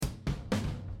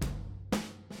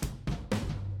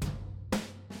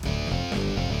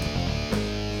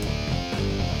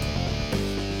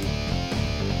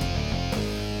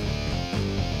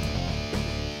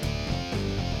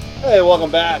Hey, welcome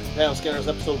back to Panel Scanners,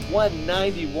 episode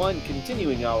 191,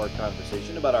 continuing our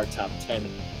conversation about our top 10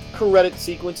 credit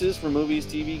sequences for movies,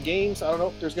 TV, games. I don't know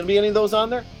if there's going to be any of those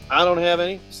on there. I don't have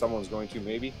any. Someone's going to,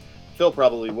 maybe. Phil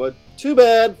probably would. Too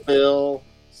bad, Phil.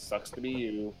 Sucks to be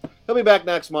you. He'll be back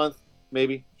next month,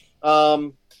 maybe.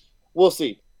 We'll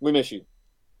see. We miss you.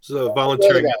 So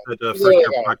volunteering at the first year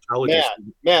proctologist.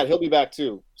 Matt, he'll be back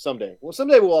too someday. Well,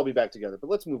 someday we'll all be back together, but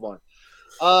let's move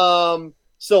on.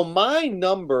 So my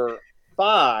number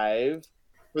 5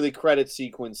 for the credit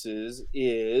sequences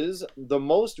is the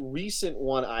most recent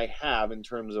one I have in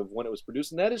terms of when it was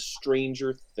produced, and that is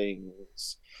Stranger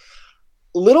Things.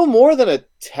 Little more than a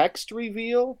text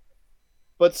reveal,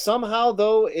 but somehow,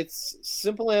 though, its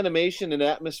simple animation and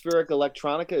atmospheric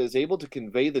electronica is able to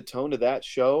convey the tone of that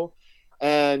show.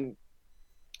 And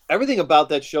everything about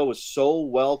that show was so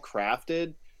well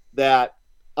crafted that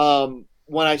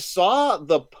when I saw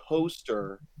the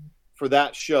poster for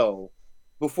that show,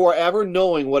 before ever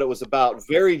knowing what it was about,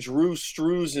 very Drew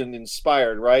Struzan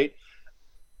inspired, right?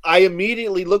 I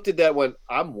immediately looked at that and went,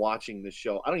 I'm watching this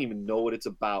show. I don't even know what it's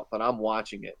about, but I'm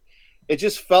watching it. It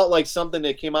just felt like something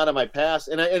that came out of my past.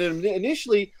 And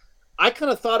initially, I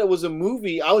kind of thought it was a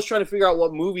movie. I was trying to figure out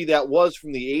what movie that was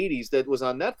from the 80s that was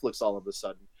on Netflix all of a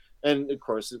sudden. And, of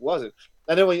course, it wasn't.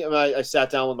 And then I sat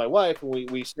down with my wife, and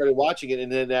we started watching it,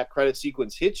 and then that credit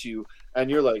sequence hits you, and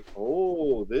you're like,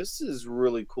 oh, this is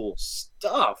really cool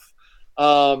stuff.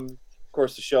 Of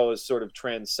course, the show is sort of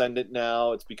transcendent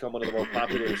now. It's become one of the most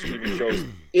popular streaming shows.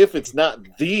 If it's not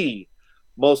the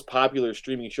most popular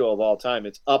streaming show of all time,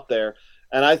 it's up there.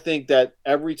 And I think that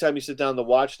every time you sit down to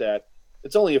watch that,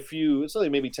 it's only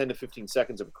maybe 10 to 15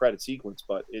 seconds of a credit sequence,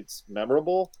 but it's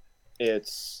memorable.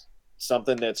 It's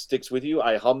something that sticks with you.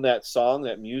 I hum that song,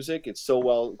 that music. It's so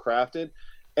well crafted.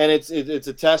 And it's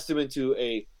a testament to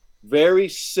a very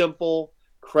simple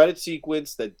credit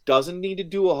sequence that doesn't need to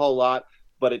do a whole lot,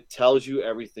 but it tells you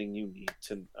everything you need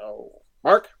to know.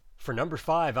 Mark? For number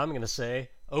 5, I'm going to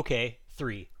say, okay,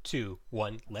 3, 2,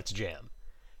 1, let's jam.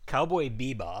 Cowboy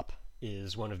Bebop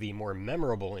is one of the more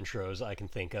memorable intros I can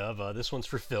think of. This one's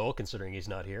for Phil, considering he's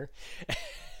not here.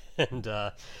 And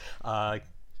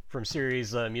from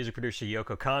series music producer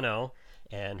Yoko Kanno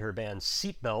and her band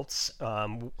Seatbelts,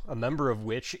 a member of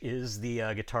which is the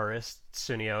guitarist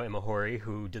Sunio Imahori,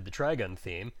 who did the Trigun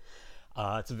theme.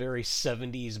 It's a very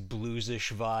 70s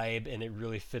bluesish vibe, and it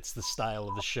really fits the style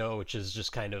of the show, which is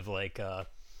just kind of like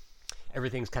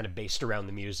everything's kind of based around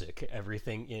the music.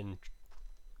 Everything in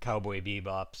Cowboy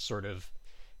Bebop sort of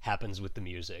happens with the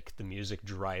music. The music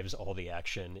drives all the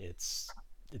action. It's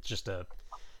just a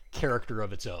character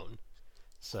of its own.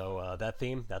 So that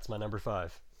theme, that's my number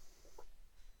 5.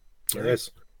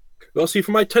 Yes. Well, see,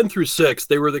 for my 10 through 6,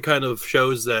 they were the kind of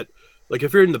shows that, like,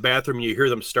 if you're in the bathroom and you hear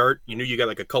them start, you knew you got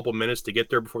like a couple minutes to get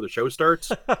there before the show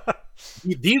starts.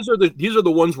 These are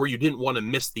the ones where you didn't want to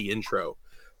miss the intro.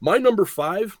 My number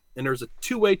 5, and there's a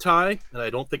two-way tie, and I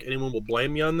don't think anyone will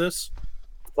blame me on this,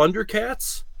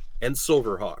 Thundercats and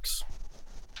Silverhawks.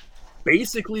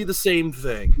 Basically the same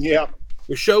thing. Yeah.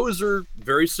 The shows are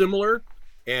very similar.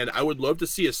 And I would love to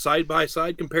see a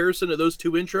side-by-side comparison of those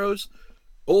two intros.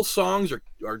 Both songs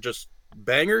are just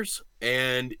bangers.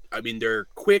 And, I mean, they're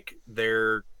quick.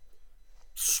 They're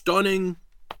stunning.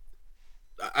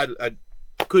 I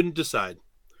couldn't decide.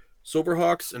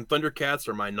 Silverhawks and Thundercats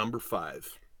are my number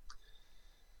 5.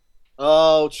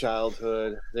 Oh,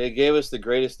 childhood. They gave us the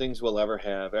greatest things we'll ever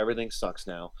have. Everything sucks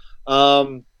now.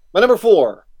 My number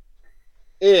 4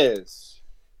 is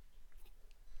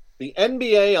the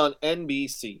NBA on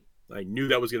NBC. I knew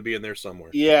that was going to be in there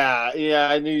somewhere. Yeah,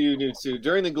 I knew you knew too.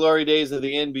 During the glory days of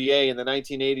the NBA in the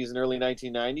 1980s and early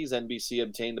 1990s, NBC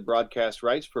obtained the broadcast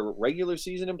rights for regular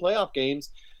season and playoff games,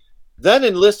 then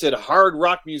enlisted hard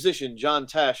rock musician John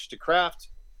Tesh to craft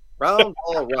Round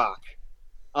Ball Rock.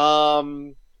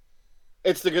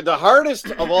 It's the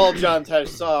hardest of all John Tesh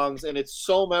songs, and it's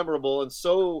so memorable and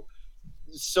so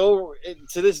to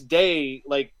this day,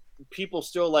 like, people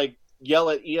still like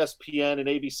yell at ESPN and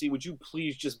ABC, would you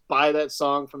please just buy that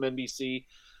song from NBC?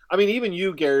 I mean, even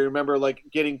you, Gary, remember like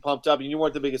getting pumped up, and you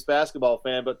weren't the biggest basketball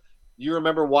fan, but you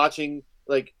remember watching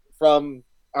like from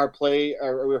our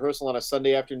rehearsal on a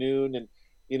Sunday afternoon, and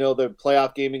you know the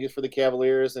playoff gaming is for the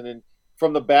Cavaliers, and then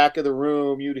from the back of the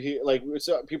room you'd hear like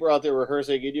people are out there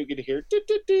rehearsing, and you could hear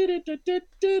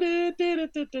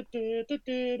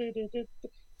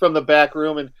from the back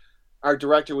room, and our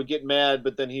director would get mad,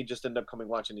 but then he'd just end up coming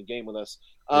watching the game with us.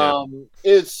 Yeah.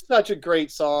 It's such a great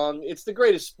song. It's the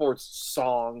greatest sports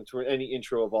song to any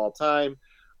intro of all time.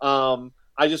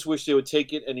 I just wish they would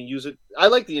take it and use it. I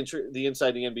like the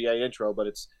inside the NBA intro, but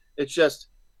it's just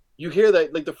you hear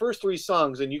that like the first 3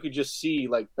 songs, and you could just see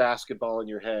like basketball in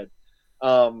your head.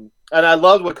 And I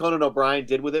loved what Conan O'Brien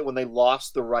did with it when they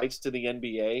lost the rights to the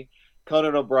NBA.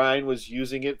 Conan O'Brien was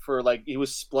using it for like he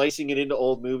was splicing it into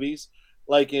old movies,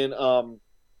 like in why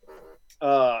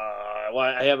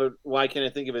can't I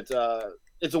think of it?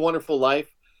 It's a Wonderful Life.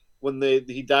 When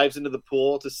he dives into the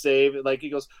pool to save, like he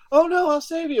goes, "Oh no, I'll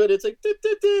save you," and it's like,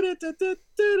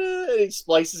 and he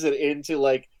splices it into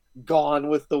like Gone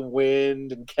with the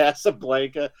Wind and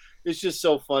Casablanca. It's just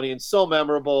so funny and so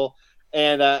memorable,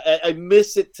 and I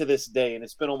miss it to this day. And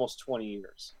it's been almost 20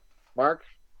 years. Mark.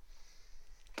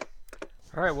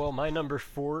 All right, well, my number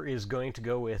 4 is going to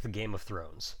go with Game of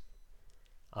Thrones.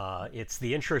 It's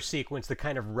the intro sequence that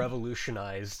kind of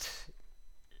revolutionized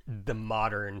the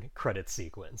modern credit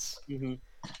sequence.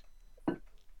 Mm-hmm.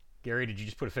 Gary, did you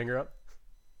just put a finger up?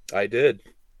 I did.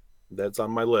 That's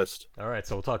on my list. All right,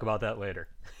 so we'll talk about that later.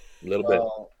 A little bit.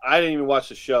 I didn't even watch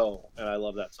the show, and I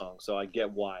love that song, so I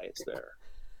get why it's there.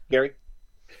 Gary?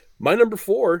 My number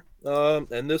 4,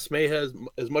 and this may have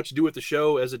as much to do with the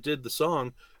show as it did the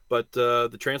song, but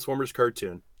the Transformers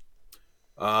cartoon.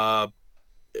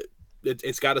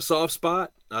 It's got a soft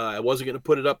spot. I wasn't going to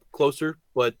put it up closer,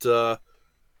 but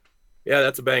yeah,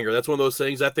 that's a banger. That's one of those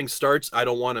things. That thing starts, I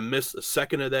don't want to miss a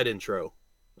second of that intro.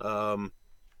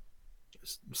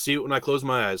 See it when I close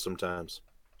my eyes sometimes.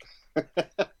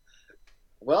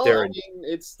 Well, Darren. I mean,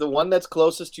 it's the one that's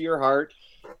closest to your heart.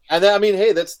 And I mean,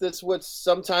 hey, that's what's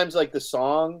sometimes like the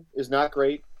song is not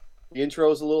great. The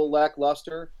intro is a little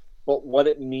lackluster, but what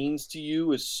it means to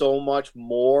you is so much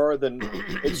more than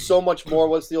it's so much more.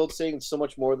 What's the old saying? It's so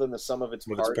much more than the sum of its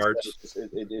parts.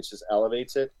 It just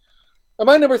elevates it. And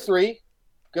my number 3,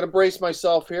 gonna brace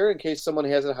myself here in case someone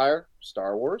has it higher.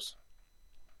 Star Wars.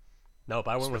 Nope,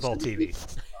 I went with all TV.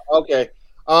 Okay.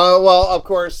 Well, of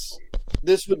course,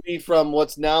 this would be from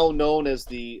what's now known as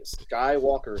the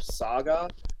Skywalker saga.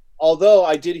 Although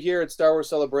I did hear at Star Wars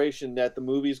Celebration that the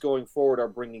movies going forward are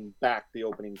bringing back the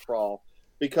opening crawl,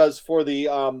 because for the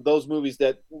those movies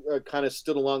that kind of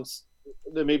stood along,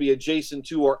 maybe adjacent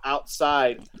to or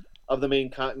outside of the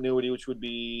main continuity, which would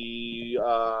be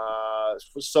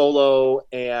Solo,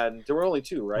 and there were only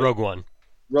 2, right? Rogue One.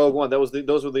 Those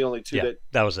were the only 2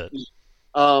 that was it.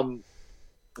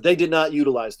 They did not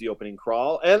utilize the opening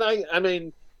crawl, and I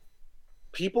mean,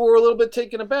 people were a little bit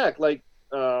taken aback. Like,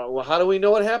 well, how do we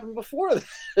know what happened before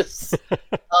this?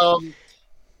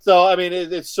 So I mean,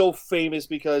 it's so famous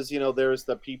because there's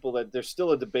the people that there's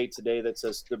still a debate today that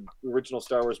says the original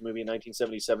Star Wars movie in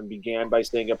 1977 began by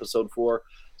saying Episode 4.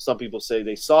 Some people say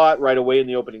they saw it right away in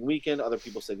the opening weekend. Other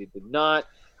people say they did not.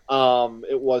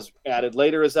 It was added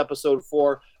later as Episode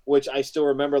 4, which I still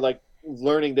remember like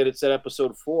learning that it said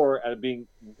Episode 4 and being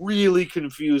really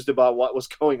confused about what was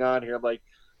going on here. I'm like,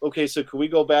 okay, so can we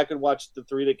go back and watch the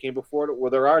 3 that came before it? Well,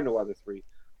 there are no other 3.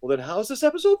 Well, then how is this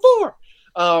Episode 4?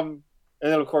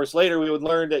 And then, of course, later we would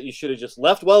learn that you should have just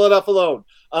left well enough alone.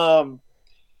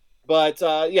 But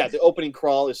the opening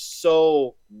crawl is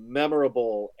so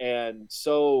memorable and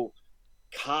so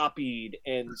copied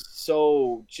and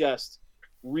so just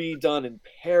redone and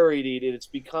parodied. It's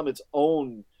become its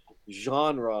own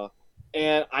genre.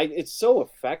 And it's so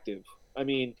effective. I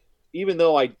mean, even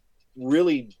though I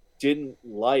really didn't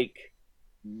like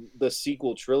the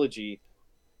sequel trilogy,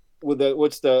 with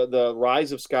the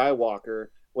Rise of Skywalker,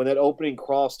 when that opening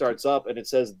crawl starts up and it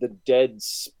says "the dead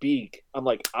speak," I'm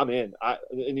like, I'm in.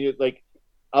 That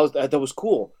was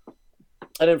cool.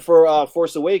 And then for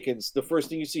Force Awakens, the first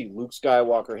thing you see, Luke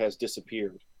Skywalker has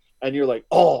disappeared, and you're like,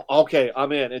 oh, okay,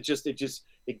 I'm in.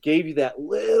 It gave you that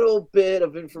little bit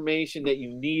of information that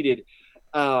you needed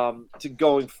to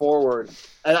going forward.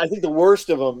 And I think the worst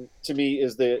of them to me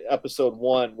is the Episode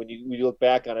 1 when you look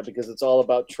back on it, because it's all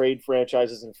about trade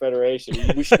franchises and Federation.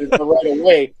 We should have right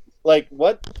away. Like,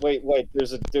 what? Wait.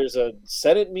 There's a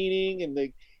Senate meeting, and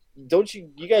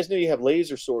you guys know you have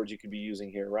laser swords you could be using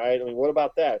here, right? I mean, what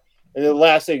about that? And the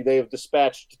last thing, they have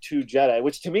dispatched 2 Jedi,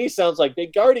 which to me sounds like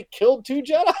they already killed 2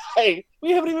 Jedi.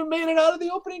 We haven't even made it out of the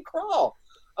opening crawl.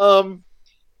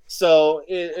 So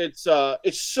it's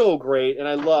so great, and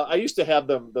I used to have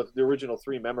the original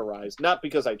 3 memorized, not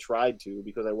because I tried to,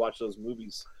 because I watched those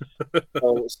movies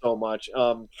so much.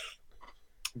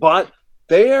 But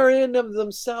they are in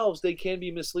themselves. They can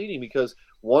be misleading, because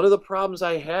one of the problems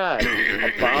I had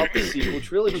about the sequel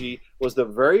trilogy was the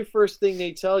very first thing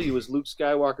they tell you is Luke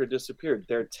Skywalker disappeared.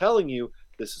 They're telling you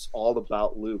this is all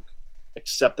about Luke,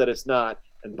 except that it's not.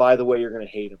 And by the way, you're going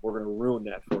to hate him. We're going to ruin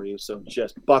that for you. So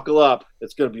just buckle up.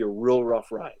 It's going to be a real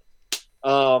rough ride.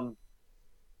 All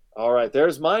right,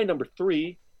 there's my number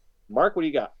 3. Mark, what do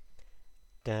you got?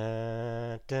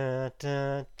 Da, da,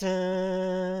 da,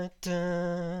 da,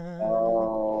 da.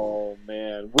 Oh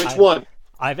man, which I- one?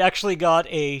 I've actually got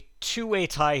a two-way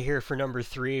tie here for number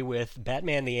 3 with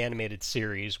Batman the Animated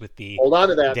Series with the Hold on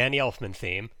to that. Danny Elfman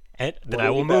theme. And then We're I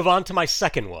gonna will get move that. on to my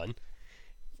second one,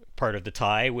 part of the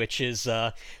tie, which is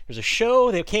there's a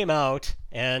show that came out,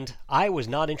 and I was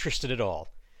not interested at all.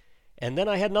 And then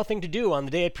I had nothing to do on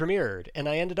the day it premiered, and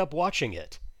I ended up watching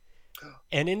it.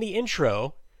 And in the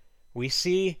intro, we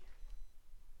see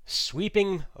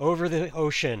sweeping over the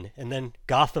ocean, and then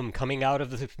Gotham coming out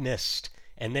of the mist,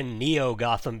 and then Neo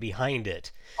Gotham behind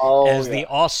it, Oh as yeah. the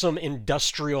awesome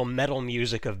industrial metal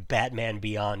music of Batman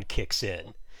Beyond kicks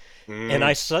in. And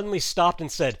I suddenly stopped and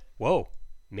said, whoa,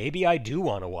 maybe I do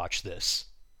want to watch this.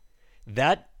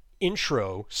 That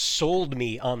intro sold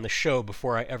me on the show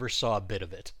before I ever saw a bit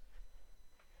of it.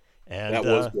 And That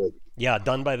was good. yeah,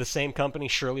 done by the same company,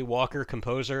 Shirley Walker,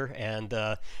 composer, and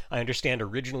I understand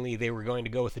originally they were going to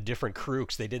go with a different crew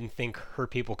because they didn't think her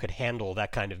people could handle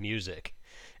that kind of music.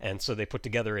 And so they put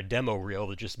together a demo reel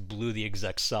that just blew the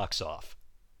exec's socks off.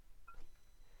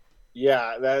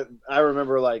 Yeah, that I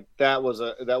remember. Like that was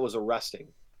arresting.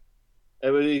 It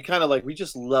was kind of like we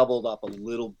just leveled up a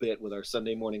little bit with our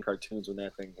Sunday morning cartoons when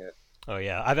that thing hit. Oh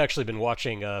yeah, I've actually been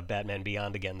watching Batman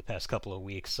Beyond again the past couple of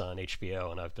weeks on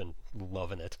HBO, and I've been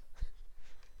loving it.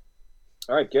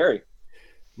 All right, Gary.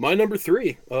 My number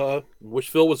 3, wish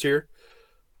Phil was here.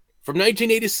 From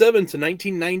 1987 to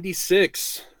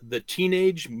 1996, the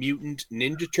Teenage Mutant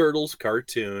Ninja Turtles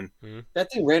cartoon.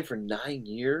 That thing ran for 9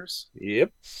 years.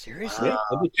 Yep. Seriously? Yeah,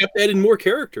 and they kept adding more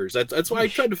characters. That's why I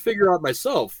tried to figure out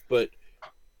myself. But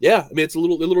yeah, I mean it's a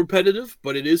little repetitive,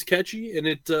 but it is catchy, and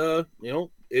it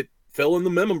it fell in the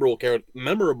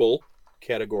memorable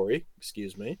category.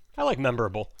 Excuse me. I like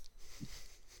memorable.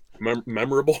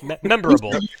 Memorable.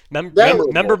 Memorable.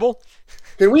 Memorable. Memorable?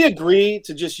 Can we agree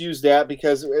to just use that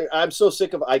because I'm so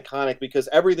sick of iconic because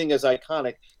everything is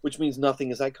iconic, which means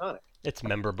nothing is iconic. It's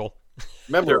memorable.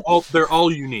 Remember, They're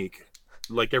all unique,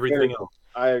 like everything else.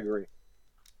 I agree.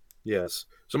 Yes.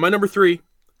 So my number 3,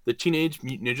 the Teenage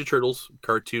Mutant Ninja Turtles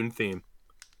cartoon theme.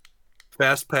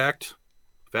 Fast packed,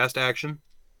 fast action,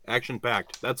 action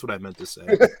packed. That's what I meant to say.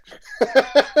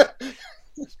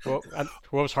 What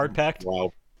was hard packed?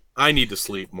 Wow. I need to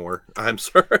sleep more. I'm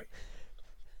sorry.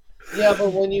 Yeah,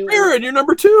 but when Aaron, you're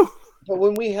number 2. but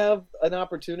when we have an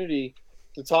opportunity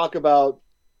to talk about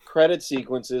credit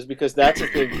sequences, because that's a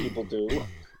thing people do,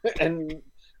 and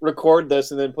record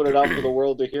this and then put it out for the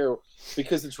world to hear,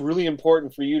 because it's really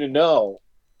important for you to know,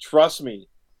 trust me,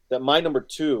 that my number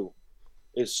 2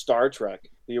 is Star Trek,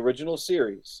 the original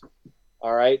series.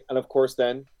 All right, and of course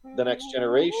then the Next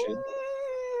Generation.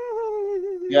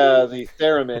 Yeah, the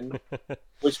theremin,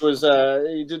 which was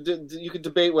you could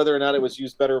debate whether or not it was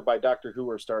used better by Doctor Who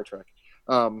or Star Trek.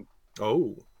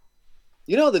 Oh.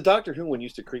 You know, the Doctor Who one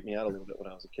used to creep me out a little bit when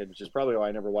I was a kid, which is probably why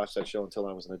I never watched that show until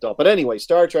I was an adult. But anyway,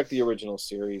 Star Trek, the original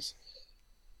series.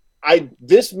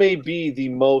 This may be the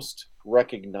most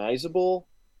recognizable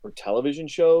for television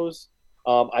shows.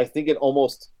 I think it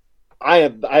almost. I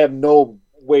have no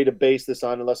way to base this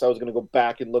on unless I was going to go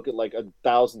back and look at like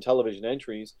 1,000 television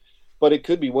entries, but it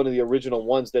could be one of the original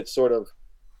ones that sort of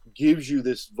gives you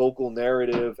this vocal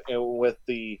narrative and with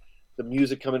the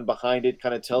music coming behind it,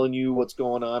 kind of telling you what's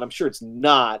going on. I'm sure it's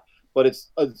not, but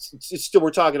it's still, we're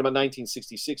talking about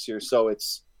 1966 here, so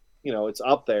it's it's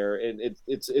up there and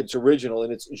it's original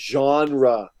and it's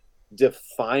genre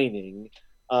defining.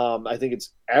 I think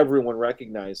everyone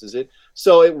recognizes it.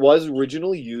 So it was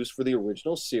originally used for the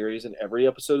original series, and every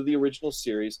episode of the original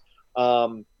series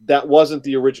that wasn't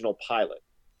the original pilot.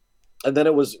 And then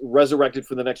it was resurrected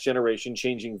for the Next Generation,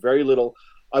 changing very little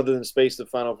other than Space the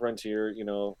Final Frontier.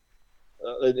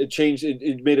 It changed.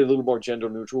 It made it a little more gender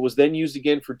neutral. Was then used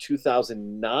again for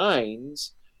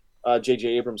 2009's J.J.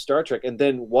 Abrams' Star Trek, and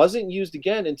then wasn't used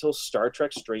again until Star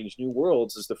Trek: Strange New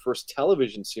Worlds as the first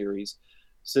television series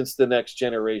since the Next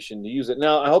Generation to use it.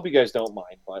 Now, I hope you guys don't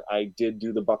mind, but I did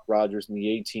do the Buck Rogers and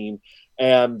the A-Team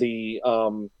and the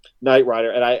Knight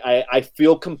Rider, and I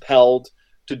feel compelled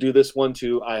to do this one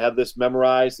too. I have this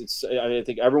memorized. I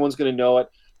think everyone's going to know it.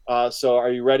 So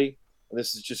are you ready? And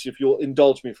this is just, if you'll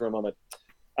indulge me for a moment.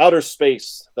 Outer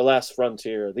space, the last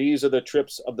frontier. These are the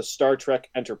trips of the Star Trek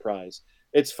Enterprise.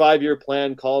 Its 5-year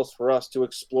plan calls for us to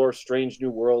explore strange new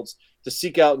worlds, to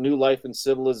seek out new life and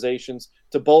civilizations,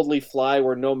 to boldly fly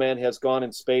where no man has gone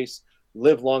in space,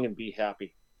 live long and be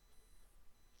happy.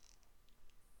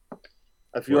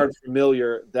 If you aren't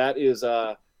familiar, that is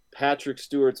Patrick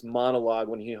Stewart's monologue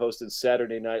when he hosted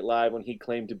Saturday Night Live, when he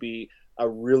claimed to be a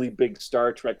really big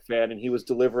Star Trek fan, and he was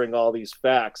delivering all these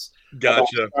facts about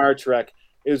Star Trek.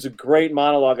 It was a great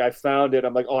monologue. I found it.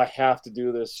 I'm like, oh, I have to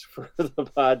do this for the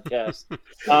podcast.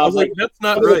 I was like, that's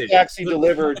not right. Facts he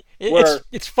delivered.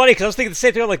 It's funny because I was thinking the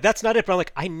same thing. I'm like, that's not it. But I'm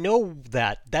like, I know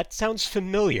that. That sounds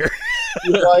familiar.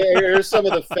 Well, here's some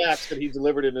of the facts that he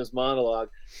delivered in his monologue.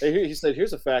 He said,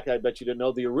 here's a fact I bet you didn't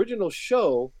know. The original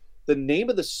show, the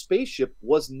name of the spaceship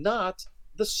was not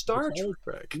the Star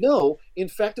Trek. No, in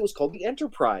fact, it was called the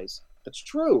Enterprise. That's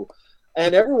true.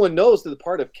 And everyone knows that the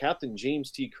part of Captain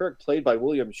James T. Kirk, played by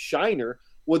William Shatner,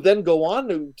 would then go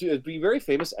on to be very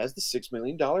famous as the $6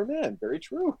 Million Man. Very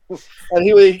true. And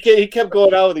he kept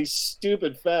going out with these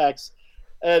stupid facts.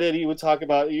 And then he would talk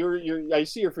about, I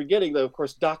see you're forgetting that, of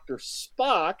course, Dr.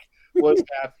 Spock was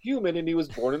half human and he was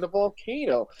born in a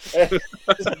volcano. And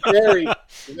it's very,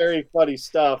 very funny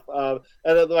stuff. And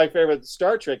then my favorite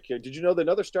Star Trek character. Did you know that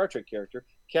another Star Trek character,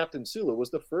 Captain Sulu,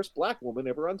 was the first black woman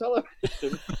ever on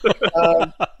television?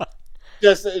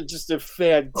 Just a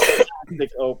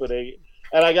fantastic opening.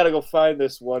 And I got to go find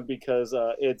this one because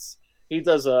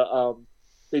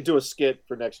they do a skit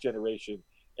for Next Generation.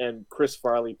 And Chris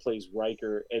Farley plays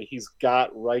Riker, and he's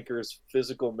got Riker's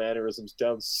physical mannerisms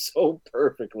down so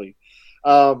perfectly.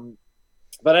 But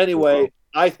anyway,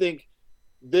 I think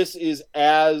this is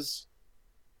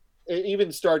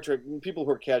even Star Trek, people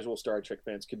who are casual Star Trek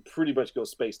fans can pretty much go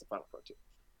space the Final Frontier.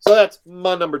 So that's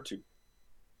my number 2.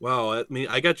 Wow, I mean,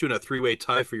 I got you in a 3-way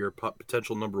tie for your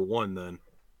potential number 1 then.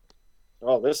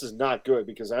 Oh, this is not good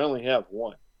because I only have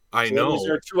one. I know.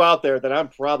 There are 2 out there that I'm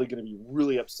probably going to be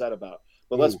really upset about.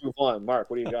 But let's move on. Mark,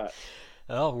 what do you got?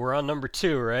 Well, we're on number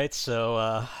 2, right?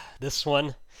 So this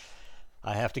one,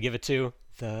 I have to give it to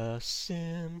The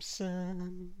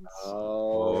Simpsons.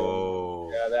 Oh.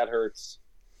 Yeah, that hurts.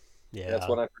 Yeah. That's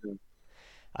what I heard.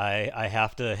 I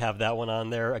have to have that one on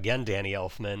there. Again, Danny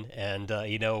Elfman. And,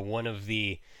 one of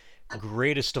the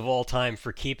greatest of all time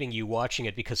for keeping you watching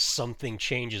it because something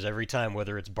changes every time,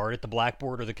 whether it's Bart at the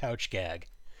blackboard or the couch gag.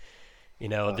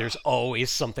 There's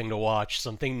always something to watch,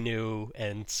 something new,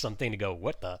 and something to go,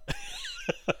 what the?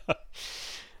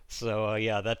 So,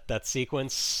 that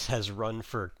sequence has run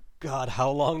for, God, how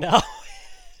long now?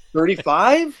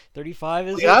 35? 35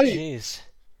 is it? Jeez.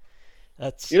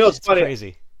 That's funny.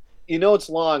 Crazy. It's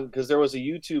long because there was a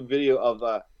YouTube video of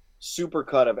a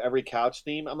supercut of every couch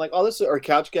theme. I'm like, this is or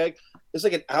couch gag. It's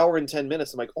like an hour and 10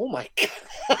 minutes. I'm like, oh my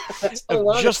God. That's a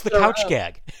lot just the couch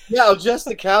gag. Yeah, just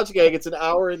the couch gag. It's an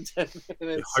hour and 10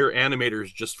 minutes. They hire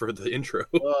animators just for the intro.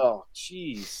 Oh,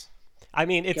 jeez. I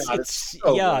mean, it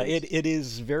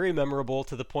is very memorable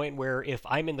to the point where if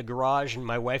I'm in the garage and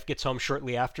my wife gets home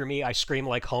shortly after me, I scream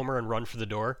like Homer and run for the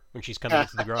door when she's coming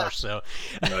into the garage. So,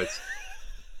 nice.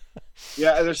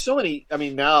 Yeah, and there's so many. I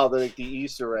mean, now the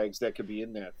Easter eggs that could be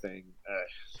in that thing.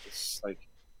 It's like,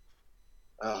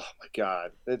 oh my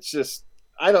God! It's just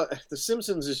The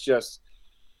Simpsons is just.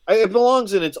 It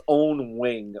belongs in its own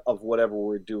wing of whatever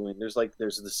we're doing. There's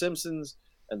The Simpsons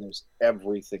and there's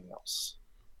everything else.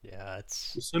 Yeah,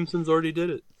 The Simpsons already did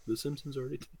it. The Simpsons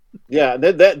already did it. Yeah,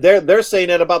 they're saying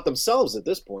that about themselves at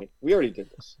this point. We already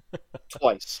did this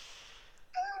twice.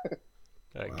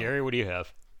 Wow. Gary, what do you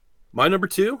have? My number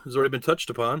 2 has already been touched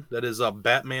upon. That is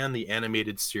Batman the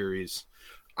Animated Series.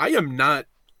 I am not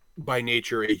by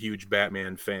nature a huge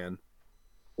Batman fan.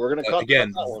 We're gonna cut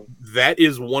again. That one. That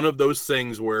is one of those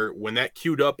things where when that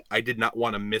queued up, I did not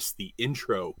want to miss the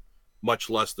intro, much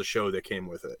less the show that came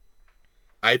with it.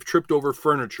 I've tripped over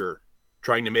furniture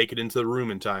trying to make it into the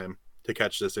room in time to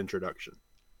catch this introduction.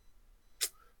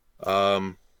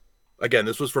 Again,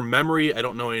 this was from memory. I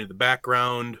don't know any of the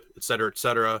background, et cetera, et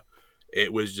cetera.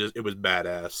 It was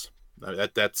badass.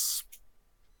 That's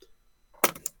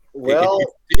well.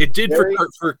 It did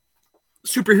for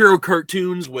superhero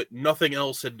cartoons what nothing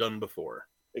else had done before.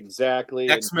 Exactly.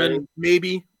 X-Men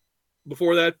maybe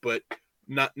before that, but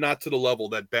not to the level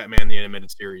that Batman the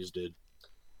Animated Series did.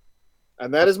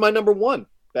 And that is my number 1,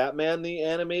 Batman the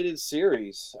Animated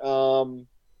Series.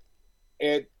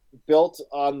 It built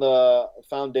on the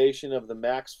foundation of the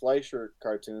Max Fleischer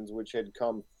cartoons, which had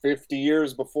come 50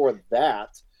 years before that,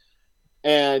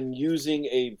 and using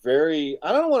a very,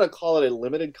 I don't want to call it a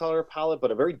limited color palette,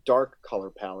 but a very dark color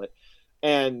palette,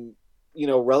 and,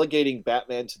 relegating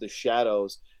Batman to the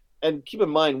shadows. And keep in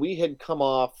mind, we had come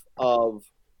off of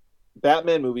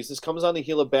Batman movies. This comes on the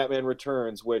heel of Batman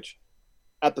Returns, which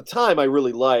at the time I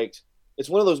really liked. It's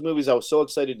one of those movies I was so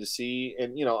excited to see,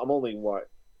 and, I'm only,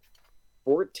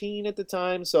 14 at the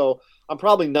time, so I'm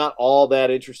probably not all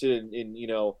that interested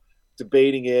in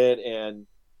debating it and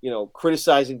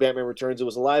criticizing Batman Returns. It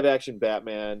was a live action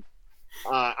Batman.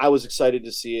 I was excited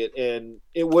to see it, and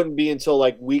it wouldn't be until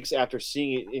weeks after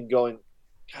seeing it and going,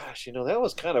 gosh, that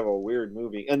was kind of a weird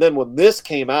movie. And then when this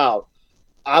came out,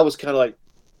 I was kind of like,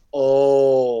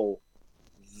 oh,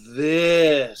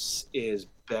 this is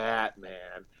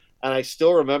Batman. And I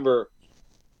still remember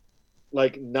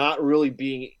like not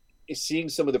really seeing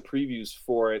some of the previews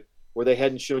for it where they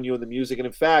hadn't shown you in the music. And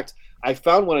in fact, I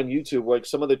found one on YouTube, like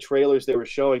some of the trailers they were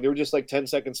showing, they were just like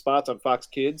 10-second spots on Fox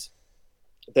Kids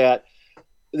that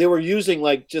they were using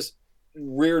like just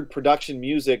weird production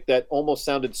music that almost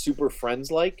sounded Super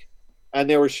Friends like. And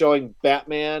they were showing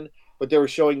Batman, but they were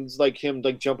showing like him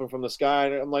like jumping from the sky.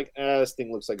 And I'm like, this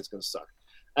thing looks like it's going to suck.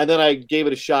 And then I gave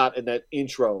it a shot, and that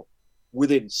intro,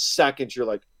 within seconds, you're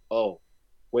like, oh,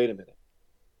 wait a minute.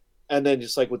 And then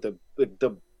just like with the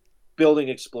building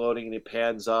exploding, and it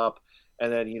pans up,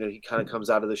 and then he kind of comes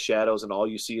out of the shadows, and all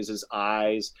you see is his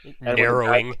eyes and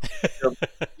narrowing.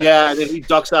 Yeah, and then he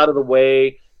ducks out of the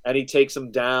way, and he takes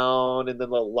him down, and then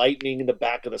the lightning in the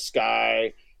back of the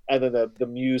sky, and then the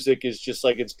music is just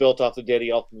like it's built off the Danny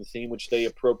Elfman theme, which they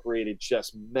appropriated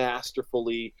just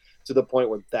masterfully to the point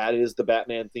where that is the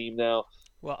Batman theme now.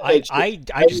 Well, I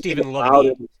just even love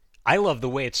I love the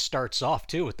way it starts off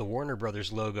too, with the Warner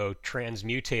Brothers logo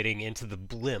transmutating into the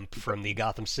blimp from the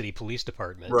Gotham City Police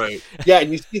Department. Right. Yeah,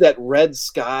 and you see that red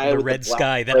sky. The red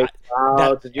sky, that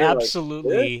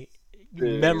absolutely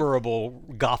memorable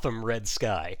Gotham red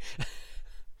sky.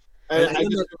 And I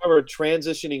just remember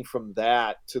transitioning from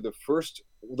that to the first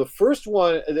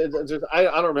one. I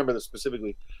don't remember this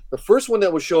specifically. The first one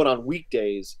that was shown on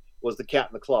weekdays was the Cat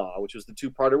and the Claw, which was the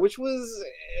two-parter, which was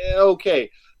okay.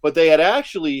 But they had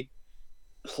actually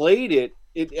played it.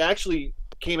 It actually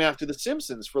came after The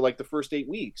Simpsons for like the first 8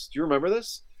 weeks. Do you remember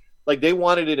this? Like they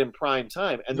wanted it in prime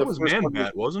time, and that was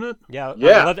Man-Bat, wasn't it? Yeah.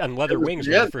 And Leather Wings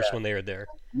was the first one they were there.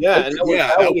 Yeah, and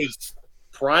that was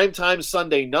prime time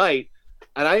Sunday night.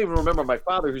 And I even remember my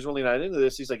father, who's really not into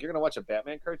this. He's like, "You're gonna watch a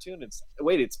Batman cartoon? It's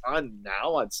on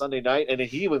now on Sunday night." And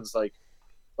he was like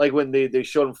when they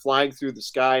showed him flying through the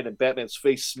sky, and then Batman's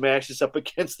face smashes up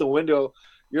against the window.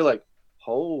 You're like,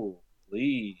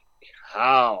 holy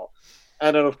cow.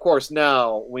 And then, of course,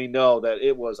 now we know that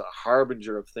it was a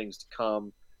harbinger of things to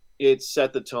come. It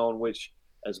set the tone, which,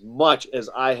 as much as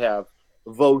I have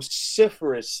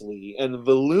vociferously and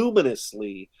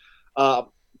voluminously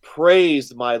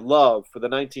praised my love for the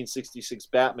 1966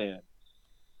 Batman,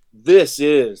 this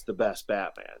is the best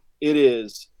Batman. It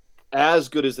is as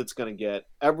good as it's going to get.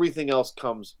 Everything else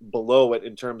comes below it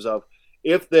in terms of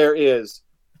if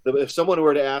someone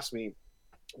were to ask me,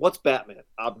 what's Batman?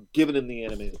 I'm giving him the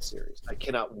animated series. I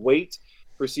cannot wait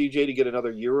for CJ to get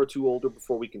another year or two older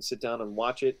before we can sit down and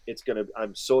watch it.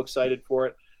 I'm so excited for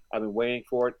it. I've been waiting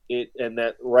for it. And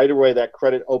that right away, that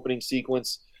credit opening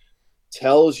sequence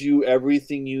tells you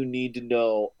everything you need to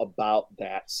know about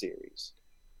that series.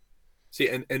 See,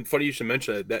 and funny you should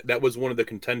mention that was one of the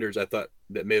contenders I thought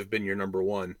that may have been your number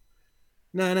one.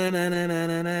 Na na na na na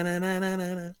na na na na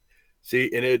na. See,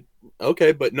 and it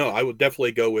okay, but no, I would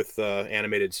definitely go with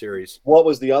animated series. What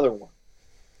was the other one?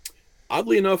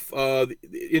 Oddly enough, the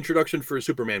introduction for a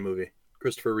Superman movie,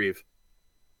 Christopher Reeve.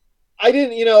 I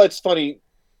didn't. It's funny.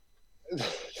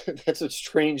 That's a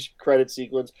strange credit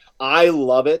sequence. I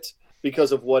love it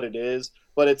because of what it is,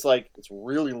 but it's like it's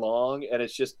really long and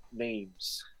it's just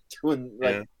names. Doing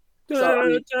like, I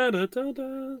mean,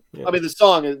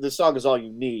 the song is all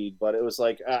you need, but it was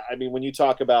like, when you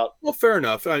talk about, well, fair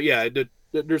enough.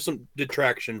 There's some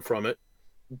detraction from it.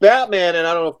 Batman, and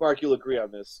I don't know if Mark you'll agree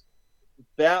on this.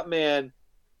 Batman,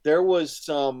 there was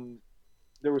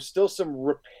still some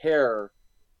repair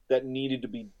that needed to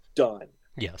be done.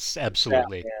 Yes,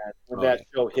 absolutely. Batman, when that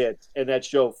show hit, and that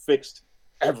show fixed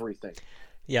everything.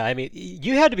 Yeah, I mean,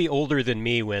 you had to be older than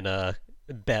me when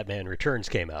Batman Returns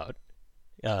came out.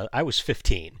 I was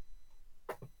 15.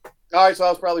 All right, so I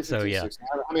was probably 15. So yeah, 16.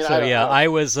 I mean, I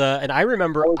was, and I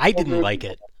remember I didn't like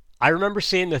it. I remember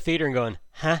seeing the theater and going,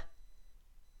 "Huh?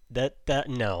 That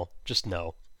no, just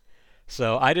no."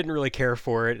 So I didn't really care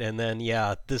for it, and then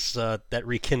this that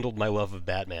rekindled my love of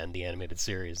Batman, the animated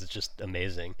series. It's just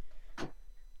amazing.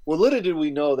 Well, little did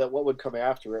we know that what would come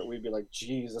after it, we'd be like,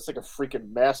 "Geez, that's like a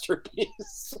freaking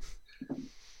masterpiece."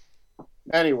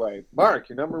 Anyway, Mark,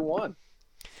 your number one.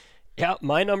 Yeah,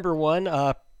 my number one,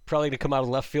 probably to come out of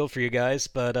left field for you guys,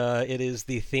 but it is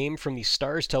the theme from the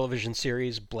Starz television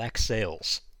series Black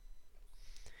Sails.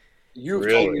 You've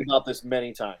told me about this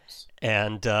many times.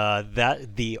 And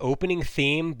that the opening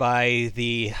theme by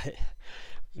the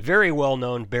very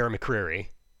well-known Bear McCreary,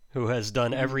 who has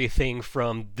done everything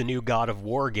from the new God of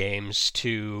War games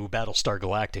to Battlestar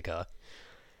Galactica.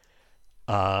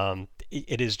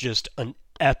 It is just an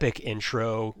epic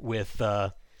intro with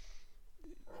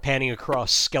panning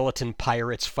across skeleton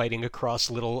pirates fighting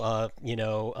across little,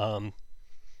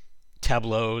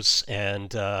 tableaus, and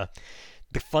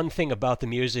the fun thing about the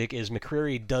music is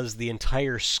McCreary does the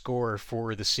entire score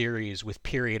for the series with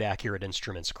period-accurate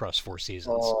instruments across 4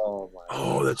 seasons.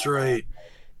 Oh, that's right.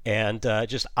 And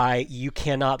you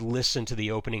cannot listen to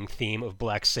the opening theme of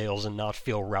Black Sails and not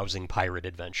feel rousing pirate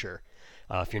adventure.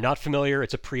 If you're not familiar,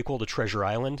 it's a prequel to Treasure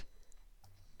Island.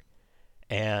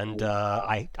 And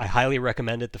I highly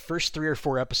recommend it. The first 3 or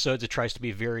 4 episodes, it tries to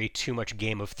be very too much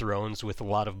Game of Thrones with a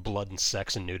lot of blood and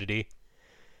sex and nudity.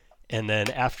 And then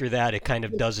after that, it kind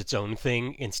of does its own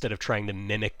thing instead of trying to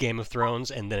mimic Game of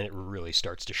Thrones, and then it really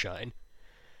starts to shine.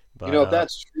 But, if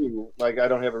that's true, like, I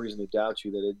don't have a reason to doubt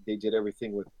you that they did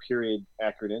everything with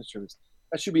period-accurate instruments.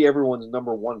 That should be everyone's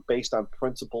number one based on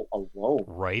principle alone.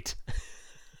 Right.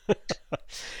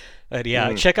 But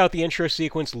yeah, check out the intro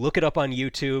sequence. Look it up on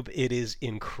YouTube. It is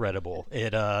incredible.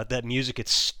 That music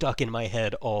gets stuck in my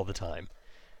head all the time.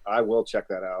 I will check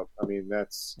that out. I mean,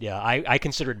 that's... Yeah, I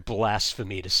consider it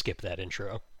blasphemy to skip that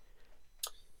intro.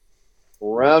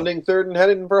 Rounding third and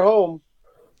heading for home.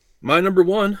 My number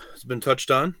 1 has been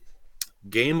touched on.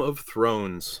 Game of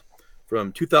Thrones.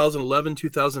 From 2011,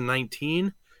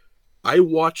 2019. I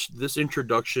watched this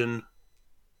introduction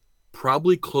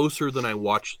probably closer than I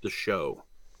watched the show.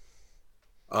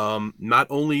 Not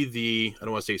only I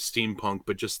don't want to say steampunk,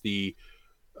 but just the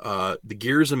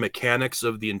gears and mechanics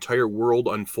of the entire world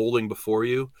unfolding before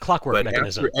you. Clockwork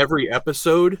mechanism. After every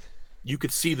episode, you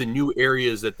could see the new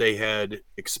areas that they had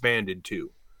expanded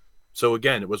to. So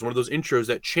again, it was one of those intros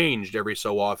that changed every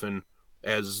so often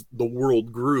as the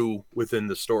world grew within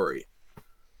the story.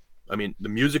 I mean, the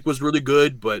music was really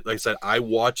good, but like I said, I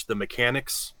watched the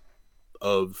mechanics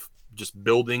of just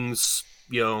buildings,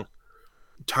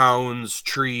 towns,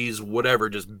 trees, whatever,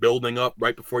 just building up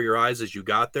right before your eyes as you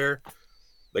got there.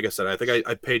 Like I said, I think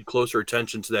I paid closer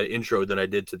attention to that intro than I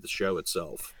did to the show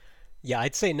itself. Yeah,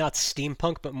 I'd say not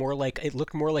steampunk, but it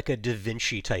looked more like a Da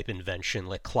Vinci type invention,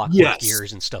 like clockwork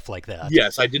gears and stuff like that.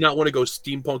 Yes, I did not want to go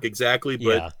steampunk exactly,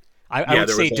 but yeah, I would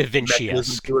say Da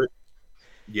Vinci-esque.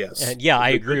 Yes. And yeah, I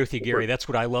agree with you, Gary. That's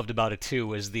what I loved about it too,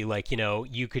 was the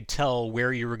you could tell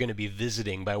where you were going to be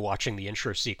visiting by watching the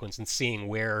intro sequence and seeing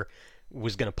where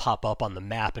was going to pop up on the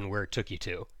map and where it took you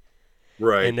to.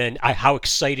 Right. And then how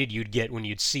excited you'd get when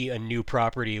you'd see a new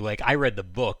property. Like, I read the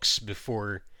books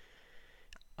before...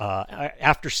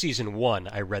 after season 1,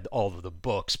 I read all of the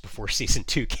books before season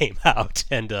 2 came out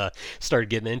and started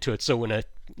getting into it. So when a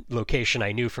location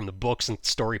I knew from the books and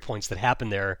story points that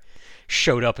happened there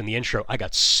showed up in the intro, I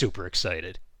got super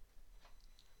excited.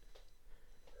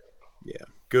 Yeah,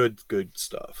 good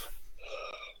stuff.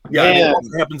 Yeah, I mean, it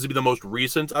also happens to be the most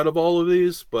recent out of all of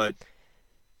these, but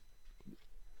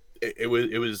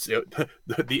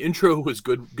the intro was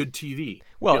good TV.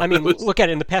 Well, I mean, look at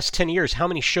it. In the past 10 years, how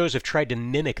many shows have tried to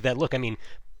mimic that look? I mean,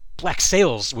 Black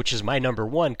Sails, which is my number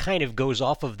 1, kind of goes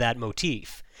off of that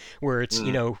motif, where it's,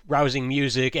 rousing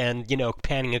music and,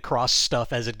 panning across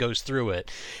stuff as it goes through it.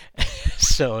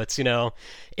 So it's,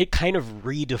 it kind of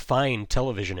redefined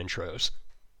television intros.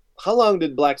 How long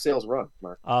did Black Sails run,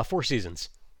 Mark? 4 seasons.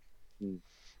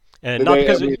 And not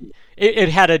because it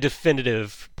had a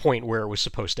definitive point where it was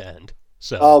supposed to end.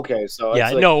 So okay, so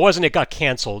yeah, like, no, it wasn't. It got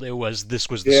canceled. This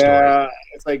was the story. Yeah,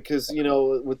 it's like because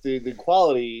with the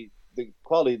quality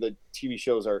the TV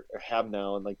shows have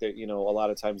now, and like they a lot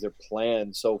of times they're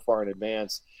planned so far in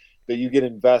advance that you get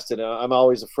invested. I'm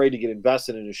always afraid to get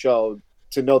invested in a show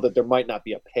to know that there might not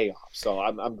be a payoff. So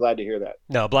I'm glad to hear that.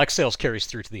 No, Black Sails carries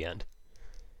through to the end.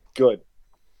 Good.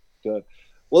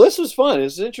 Well, this was fun.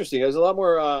 It's interesting. There's a lot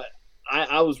more.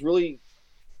 I was really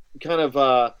kind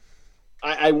of.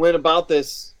 I went about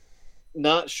this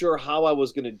not sure how I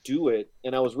was going to do it,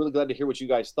 and I was really glad to hear what you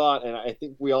guys thought. And I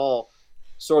think we all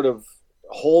sort of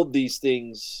hold these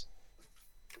things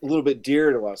a little bit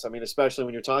dear to us. I mean, especially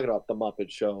when you're talking about the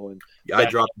Muppet Show. And yeah, I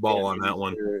dropped the ball on that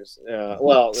one.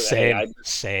 Well,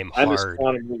 same. I miss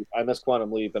Quantum Leap. I miss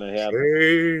Quantum Leap, and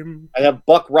I have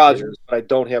Buck Rogers, but I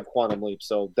don't have Quantum Leap.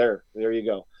 So there you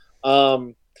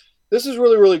go. This is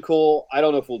really, really cool. I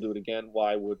don't know if we'll do it again.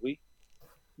 Why would we?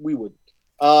 We wouldn't.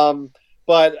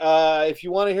 But if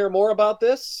you want to hear more about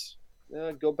this,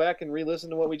 go back and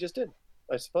re-listen to what we just did,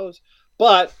 I suppose.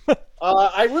 But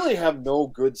I really have no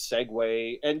good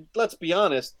segue. And let's be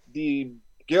honest, the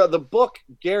book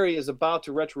Gary is about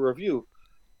to retro review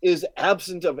is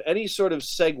absent of any sort of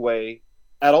segue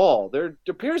at all. There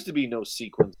appears to be no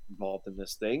sequence involved in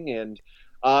this thing, and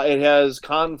it has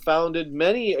confounded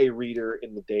many a reader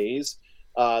in the days.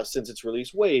 Since its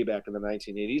release way back in the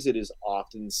 1980s, it is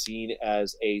often seen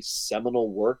as a seminal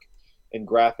work in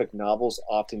graphic novels,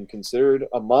 often considered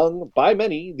by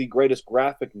many, the greatest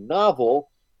graphic novel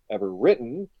ever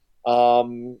written.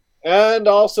 And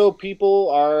also, people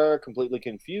are completely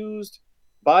confused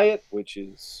by it, which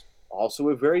is also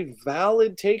a very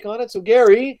valid take on it. So,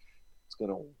 Gary is going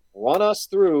to run us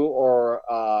through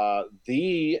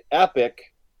the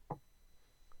epic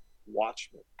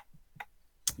Watchmen.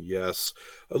 Yes.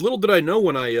 A little did I know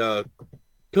when I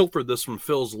pilfered this from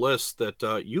Phil's list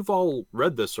that you've all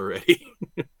read this already.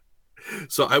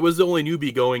 So I was the only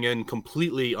newbie going in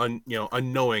completely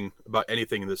unknowing about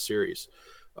anything in this series.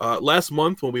 Last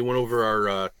month when we went over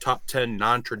our top 10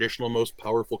 non-traditional most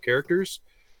powerful characters,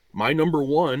 my number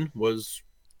one was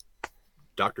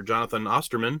Dr. Jonathan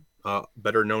Osterman,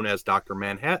 better known as Dr.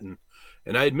 Manhattan.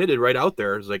 And I admitted right out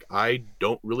there, it's like, I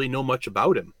don't really know much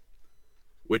about him,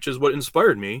 which is what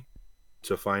inspired me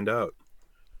to find out.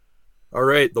 All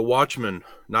right, The Watchmen,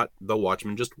 not The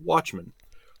Watchmen, just Watchmen,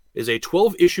 is a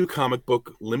 12-issue comic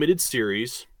book limited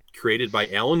series created by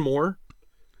Alan Moore,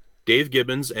 Dave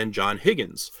Gibbons, and John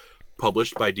Higgins,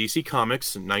 published by DC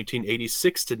Comics in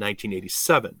 1986 to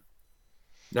 1987.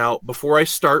 Now, before I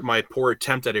start my poor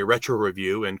attempt at a retro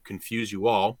review and confuse you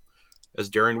all, as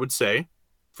Darren would say,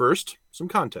 first, some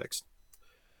context.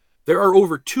 There are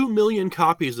over 2 million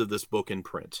copies of this book in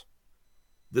print.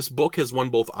 This book has won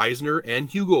both Eisner and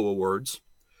Hugo Awards.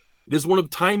 It is one of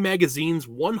Time Magazine's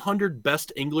 100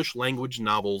 best English language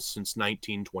novels since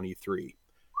 1923.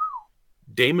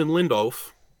 Damon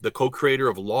Lindelof, the co-creator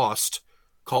of Lost,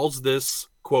 calls this,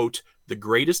 quote, the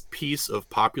greatest piece of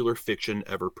popular fiction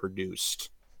ever produced,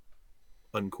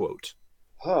 unquote.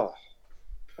 Oh.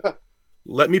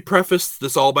 Let me preface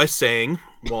this all by saying,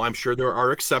 while I'm sure there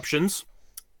are exceptions,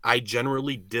 I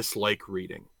generally dislike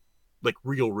reading, like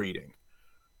real reading.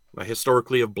 I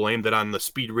historically have blamed it on the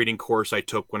speed reading course I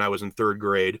took when I was in 3rd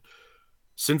grade.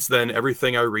 Since then,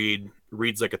 everything I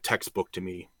reads like a textbook to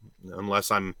me,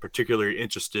 unless I'm particularly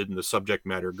interested in the subject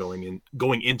matter going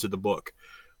into the book.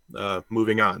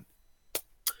 Moving on.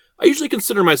 I usually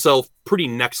consider myself pretty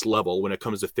next level when it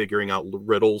comes to figuring out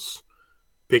riddles,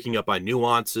 picking up on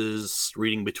nuances,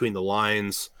 reading between the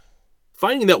lines,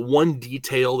 finding that one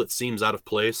detail that seems out of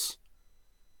place.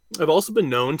 I've also been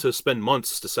known to spend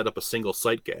months to set up a single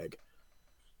sight gag.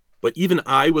 But even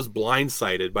I was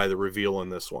blindsided by the reveal in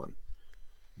this one.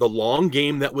 The long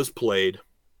game that was played,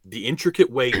 the intricate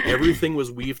way everything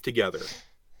was weaved together.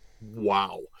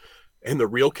 Wow. And the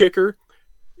real kicker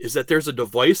is that there's a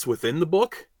device within the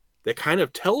book that kind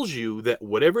of tells you that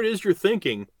whatever it is you're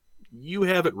thinking, you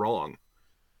have it wrong.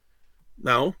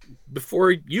 Now,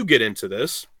 before you get into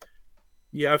this,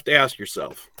 you have to ask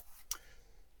yourself,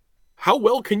 how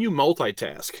well can you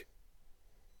multitask?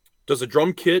 Does a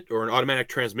drum kit or an automatic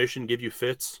transmission give you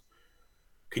fits?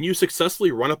 Can you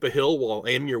successfully run up a hill while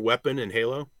aiming your weapon in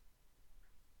Halo?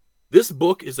 This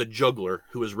book is a juggler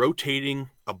who is rotating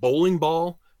a bowling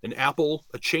ball, an apple,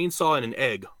 a chainsaw, and an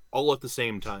egg all at the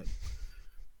same time.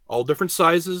 All different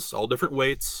sizes, all different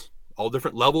weights, all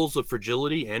different levels of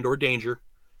fragility and or danger.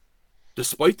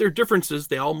 Despite their differences,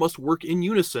 they all must work in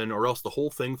unison or else the whole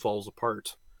thing falls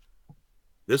apart.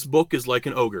 This book is like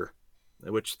an ogre,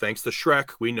 which, thanks to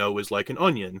Shrek, we know is like an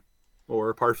onion, or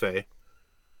a parfait.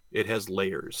 It has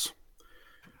layers.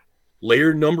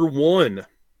 Layer number 1.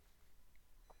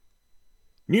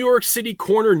 New York City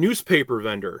corner newspaper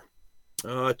vendor.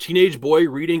 A teenage boy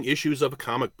reading issues of a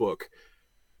comic book.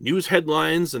 News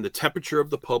headlines and the temperature of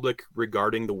the public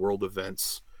regarding the world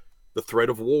events. The threat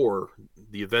of war,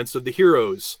 the events of the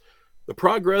heroes, the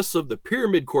progress of the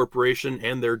Pyramid Corporation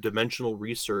and their dimensional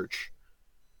research.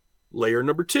 Layer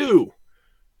number 2,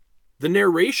 the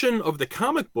narration of the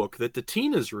comic book that the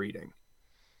teen is reading.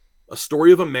 A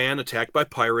story of a man attacked by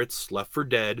pirates, left for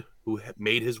dead, who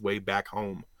made his way back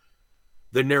home.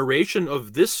 The narration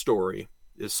of this story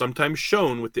is sometimes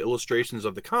shown with the illustrations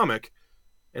of the comic,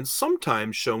 and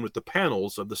sometimes shown with the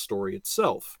panels of the story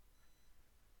itself.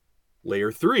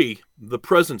 Layer 3, the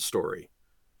present story.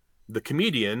 The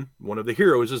comedian, one of the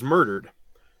heroes, is murdered,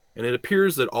 and it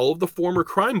appears that all of the former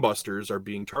crime busters are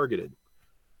being targeted.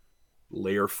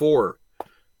 Layer 4,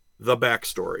 the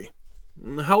backstory.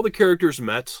 How the characters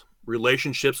met,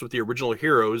 relationships with the original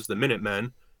heroes, the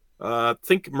Minutemen.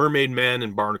 Think Mermaid Man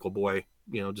and Barnacle Boy,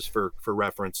 just for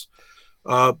reference.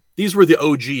 These were the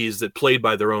OGs that played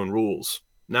by their own rules.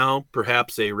 Now,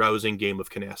 perhaps a rousing game of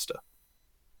canasta.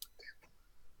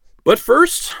 But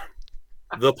first,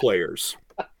 the players.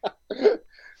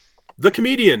 The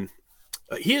comedian.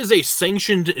 He is a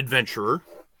sanctioned adventurer,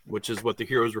 which is what the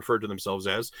heroes refer to themselves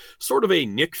as, sort of a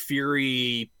Nick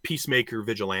Fury peacemaker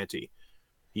vigilante.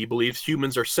 He believes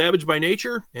humans are savage by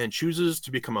nature and chooses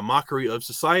to become a mockery of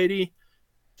society,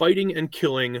 fighting and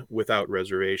killing without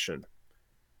reservation.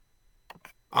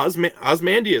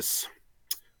 Osmandius,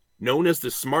 known as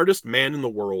the smartest man in the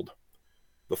world.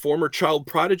 The former child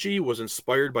prodigy was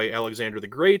inspired by Alexander the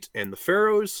Great and the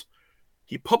pharaohs.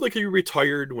 He publicly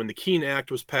retired when the Keene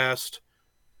Act was passed,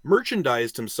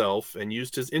 merchandised himself, and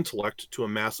used his intellect to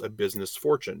amass a business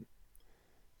fortune.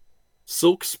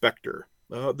 Silk Spectre.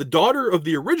 The daughter of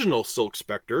the original Silk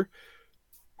Spectre,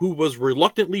 who was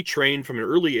reluctantly trained from an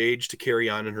early age to carry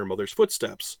on in her mother's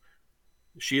footsteps.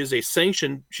 She is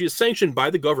sanctioned by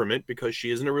the government because she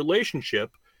is in a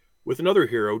relationship with another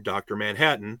hero, Dr.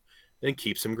 Manhattan, and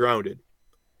keeps him grounded.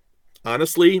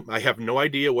 Honestly, I have no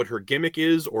idea what her gimmick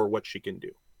is or what she can do.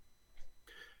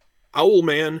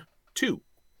 Owlman 2.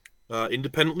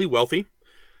 Independently wealthy.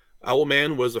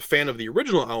 Owlman was a fan of the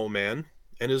original Owlman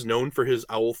and is known for his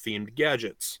owl-themed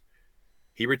gadgets.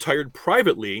 He retired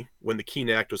privately when the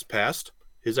Keene Act was passed.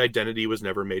 His identity was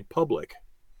never made public.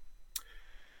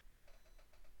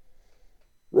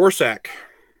 Rorschach.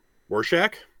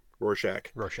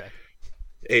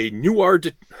 A noir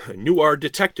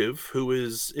detective who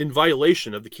is in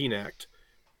violation of the Keene Act.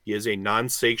 He is a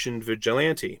non-sanctioned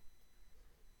vigilante.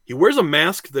 He wears a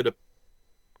mask that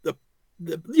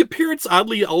the appearance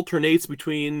oddly alternates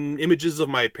between images of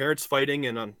my parents fighting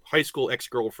and a high school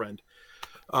ex-girlfriend.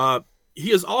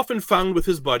 He is often found with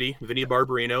his buddy, Vinnie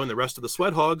Barbarino, and the rest of the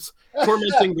Sweat Hogs,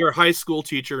 tormenting their high school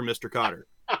teacher, Mr. Cotter.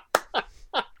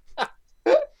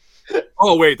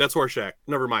 Oh, wait, that's Rorschach.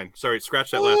 Never mind. Sorry, scratch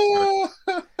that last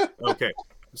part. Okay.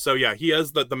 So, yeah, he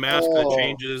has the mask that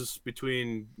changes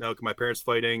between my parents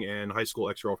fighting and high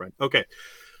school ex-girlfriend. Okay.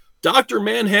 Dr.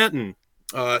 Manhattan,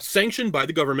 sanctioned by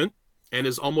the government, and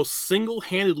is almost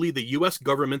single-handedly the U.S.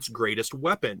 government's greatest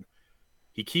weapon.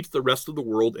 He keeps the rest of the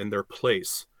world in their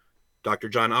place. Dr.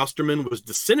 John Osterman was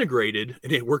disintegrated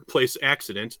in a workplace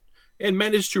accident and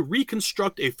managed to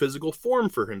reconstruct a physical form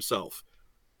for himself.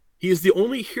 He is the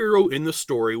only hero in the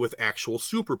story with actual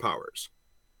superpowers.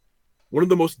 One of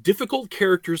the most difficult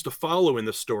characters to follow in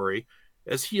the story,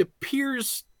 as he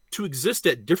appears to exist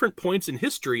at different points in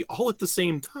history all at the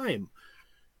same time.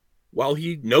 While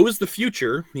he knows the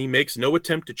future, he makes no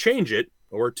attempt to change it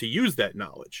or to use that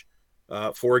knowledge.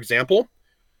 For example,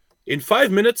 in 5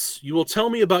 minutes, you will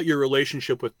tell me about your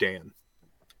relationship with Dan.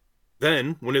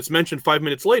 Then, when it's mentioned 5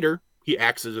 minutes later, he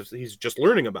acts as if he's just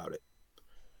learning about it.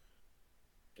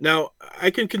 Now,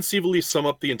 I can conceivably sum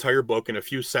up the entire book in a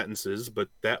few sentences, but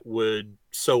that would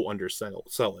so undersell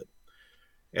it.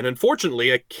 And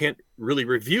unfortunately, I can't really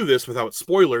review this without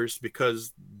spoilers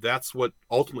because that's what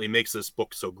ultimately makes this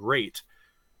book so great.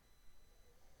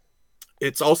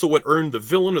 It's also what earned the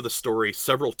villain of the story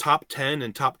several top 10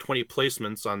 and top 20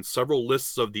 placements on several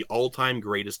lists of the all-time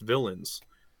greatest villains.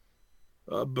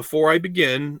 Before I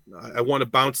begin, I want to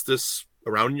bounce this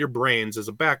around in your brains as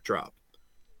a backdrop.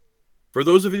 For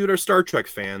those of you that are Star Trek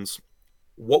fans,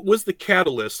 what was the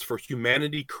catalyst for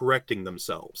humanity correcting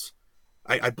themselves?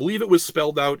 I believe it was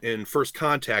spelled out in First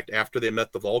Contact after they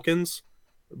met the Vulcans,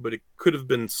 but it could have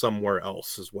been somewhere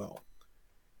else as well.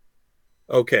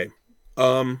 Okay.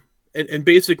 And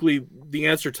basically, the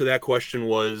answer to that question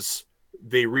was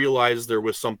they realized there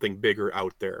was something bigger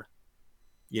out there.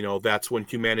 You know, that's when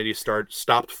humanity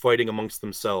stopped fighting amongst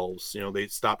themselves. You know, they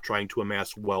stopped trying to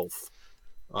amass wealth.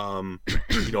 You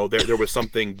know, there was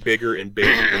something bigger and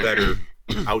better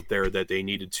out there that they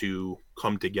needed to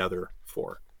come together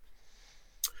for.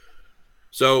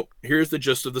 So here's the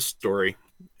gist of the story,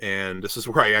 and this is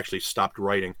where I actually stopped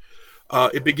writing.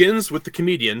 It begins with the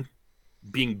comedian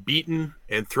being beaten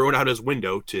and thrown out his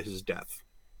window to his death.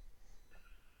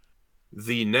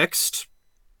 The next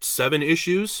 7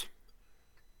 issues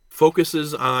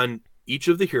focuses on each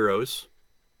of the heroes,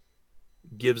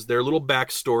 gives their little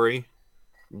backstory,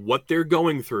 what they're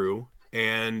going through,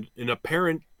 and an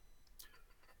apparent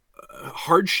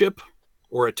hardship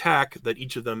or attack that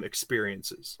each of them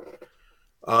experiences.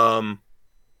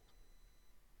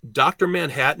 Dr.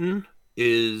 Manhattan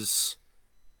is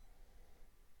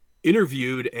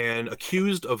interviewed and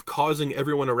accused of causing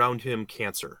everyone around him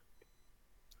cancer.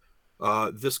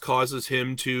 This causes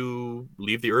him to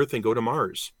leave the Earth and go to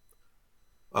Mars.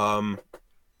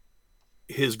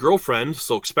 His girlfriend,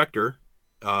 Silk Spectre,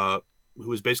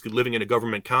 who is basically living in a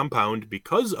government compound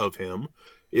because of him,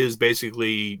 is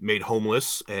basically made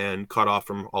homeless and cut off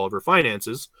from all of her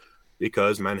finances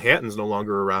because Manhattan's no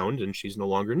longer around and she's no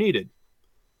longer needed.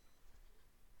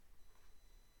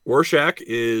 Rorschach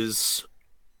is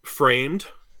framed,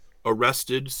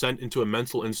 arrested, sent into a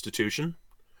mental institution.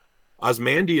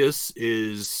 Ozymandias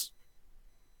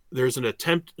there's an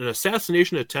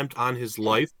assassination attempt on his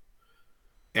life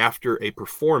after a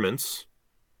performance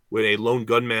when a lone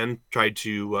gunman tried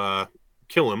to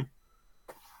kill him.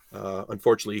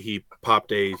 Unfortunately, he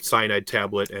popped a cyanide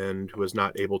tablet and was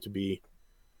not able to be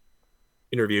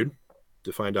interviewed.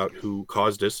 to find out who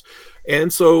caused this.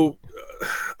 And so,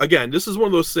 again, this is one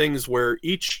of those things where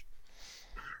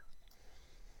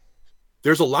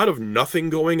there's a lot of nothing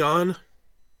going on,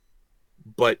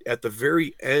 but at the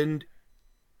very end,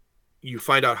 you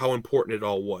find out how important it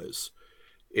all was.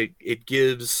 It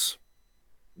gives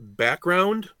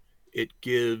background, it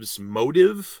gives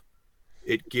motive,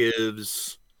 it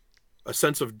gives a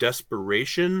sense of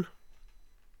desperation,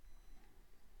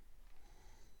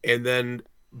 and then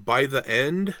by the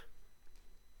end,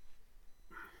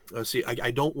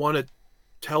 I don't want to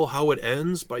tell how it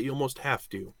ends, but you almost have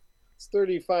to. It's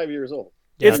 35 years old.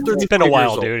 Yeah, it's been a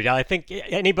while, dude. I think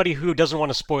anybody who doesn't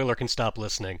want a spoiler can stop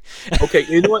listening. Okay,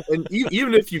 you know what? And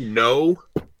even if you know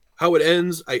how it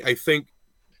ends, I think,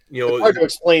 it's hard to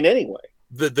explain anyway.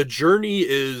 The journey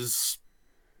is,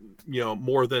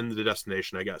 more than the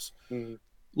destination, I guess. Mm-hmm.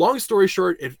 Long story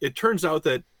short, it turns out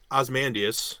that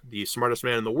Ozymandias, the smartest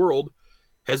man in the world,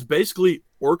 has basically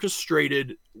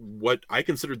orchestrated what I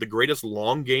consider the greatest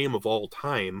long game of all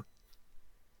time.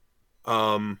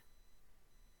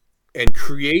 And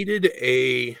created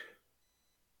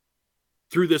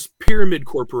through this pyramid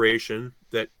corporation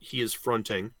that he is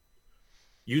fronting,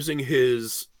 using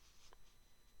his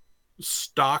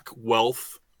stock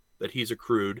wealth that he's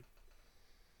accrued,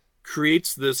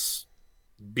 creates this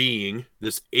being,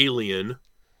 this alien,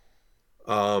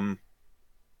 that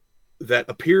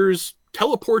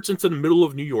teleports into the middle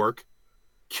of New York,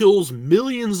 kills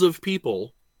millions of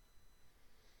people,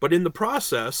 but in the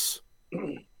process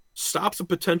stops a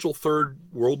potential third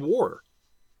world war,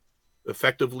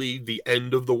 effectively the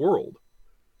end of the world.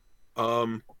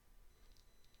 And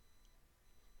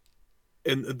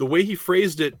the way he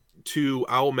phrased it to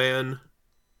Owlman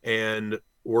and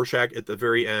Rorschach at the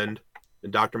very end,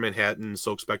 and Dr. Manhattan and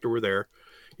Silk Spectre were there,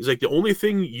 he's like, the only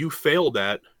thing you failed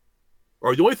at,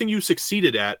 or the only thing you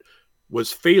succeeded at,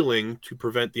 was failing to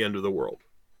prevent the end of the world.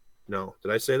 No,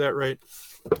 did I say that right?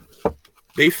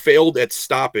 They failed at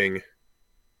stopping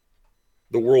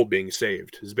the world being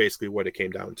saved, is basically what it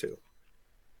came down to.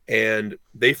 And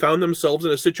they found themselves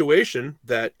in a situation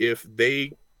that if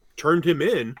they turned him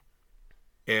in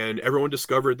and everyone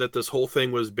discovered that this whole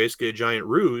thing was basically a giant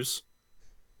ruse,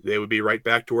 they would be right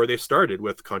back to where they started,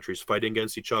 with countries fighting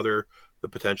against each other, the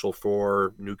potential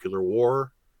for nuclear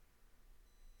war.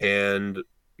 And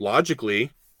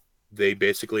logically, they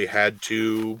basically had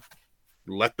to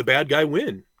let the bad guy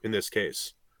win in this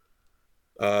case.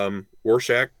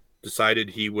 Rorschach decided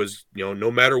he was,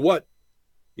 no matter what,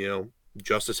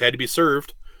 justice had to be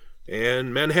served,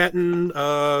 and Manhattan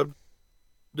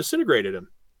disintegrated him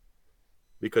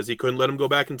because he couldn't let him go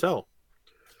back and tell.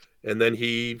 And then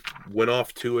he went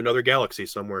off to another galaxy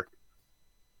somewhere.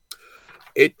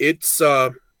 It's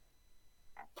like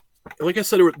I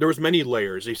said, there was many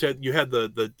layers. He said you had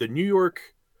the New York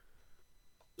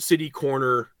City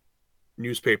corner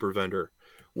newspaper vendor,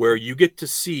 where you get to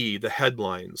see the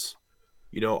headlines,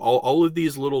 all of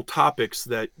these little topics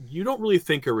that you don't really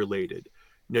think are related.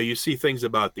 You see things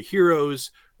about the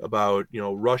heroes, about,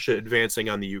 Russia advancing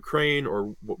on the Ukraine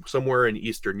or somewhere in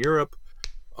Eastern Europe.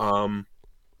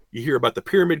 You hear about the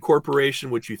Pyramid Corporation,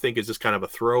 which you think is just kind of a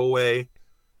throwaway.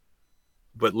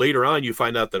 But later on, you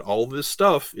find out that all this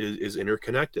stuff is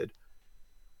interconnected.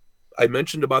 I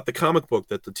mentioned about the comic book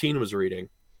that the teen was reading.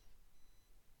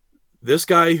 This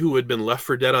guy who had been left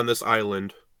for dead on this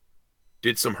island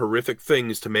did some horrific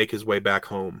things to make his way back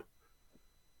home.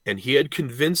 And he had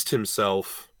convinced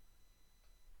himself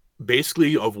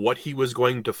basically of what he was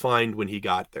going to find when he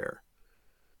got there.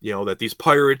 That these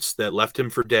pirates that left him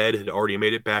for dead had already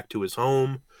made it back to his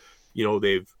home.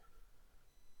 They've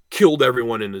killed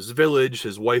everyone in his village.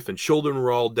 His wife and children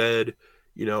were all dead.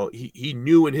 He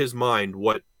knew in his mind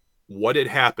what had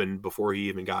happened before he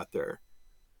even got there.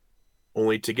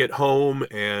 Only to get home,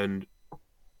 and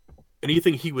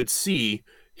anything he would see,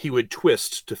 he would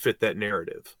twist to fit that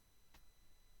narrative.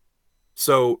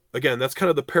 So, again, that's kind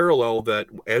of the parallel, that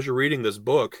as you're reading this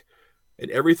book, and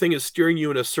everything is steering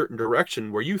you in a certain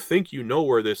direction where you think you know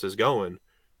where this is going,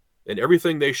 and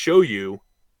everything they show you,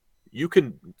 you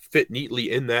can fit neatly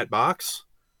in that box,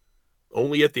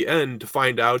 only at the end to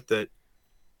find out that,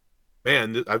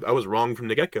 man, I was wrong from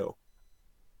the get-go.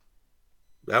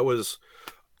 That was...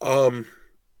 I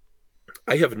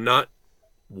have not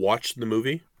watched the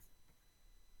movie.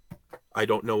 I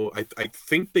don't know. I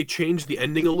think they changed the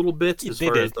ending a little bit as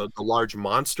far as the large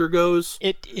monster goes.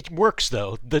 It works,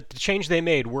 though. The change they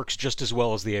made works just as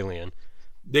well as the alien.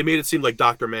 They made it seem like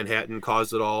Dr. Manhattan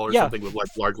caused it all, or something with like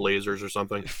large lasers or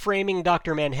something. Framing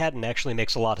Dr. Manhattan actually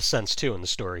makes a lot of sense, too, in the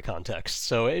story context.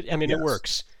 So, it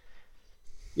works.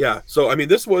 Yeah, so,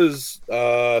 this was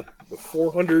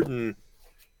 400 and...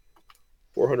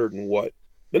 400 and what?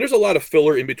 Then there's a lot of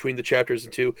filler in between the chapters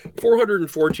and two.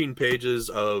 414 pages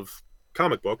of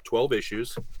comic book, 12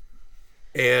 issues.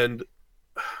 And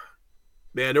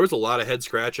man, there was a lot of head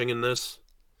scratching in this.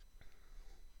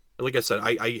 Like I said,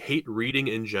 I hate reading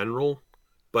in general,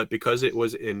 but because it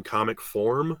was in comic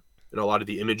form and a lot of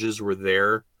the images were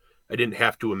there, I didn't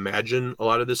have to imagine a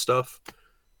lot of this stuff.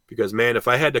 Because man, if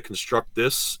I had to construct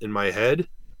this in my head,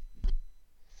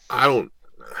 I don't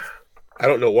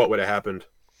know what would have happened.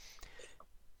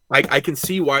 I can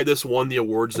see why this won the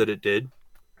awards that it did.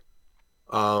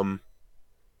 But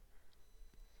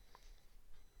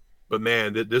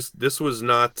man, this was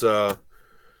not. This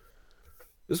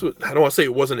was. I don't want to say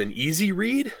it wasn't an easy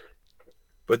read,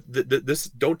 but this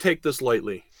don't take this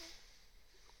lightly.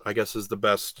 I guess is the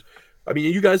best. I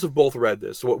mean, you guys have both read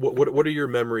this. What are your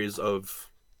memories of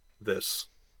this?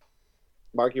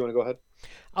 Mark, you want to go ahead?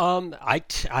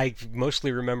 I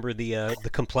mostly remember the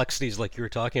complexities like you were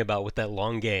talking about with that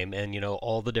long game, and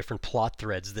all the different plot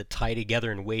threads that tie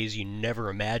together in ways you never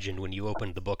imagined when you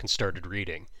opened the book and started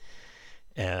reading.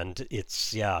 And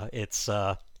it's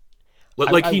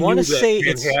like I he want knew to say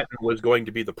that Manhattan was going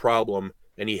to be the problem,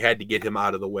 and he had to get him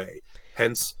out of the way.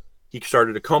 Hence, he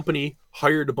started a company,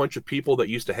 hired a bunch of people that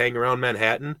used to hang around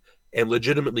Manhattan, and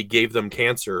legitimately gave them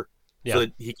cancer, so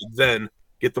that he could then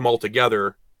get them all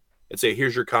together and say,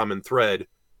 here's your common thread.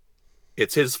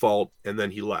 It's his fault, and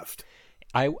then he left.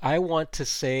 I want to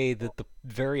say that the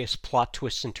various plot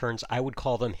twists and turns, I would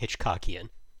call them Hitchcockian.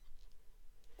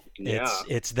 Yeah.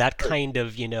 It's that kind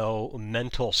of,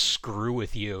 mental screw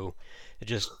with you.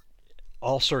 Just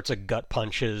all sorts of gut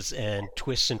punches and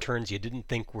twists and turns you didn't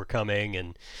think were coming.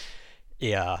 And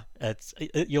yeah,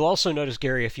 you'll also notice,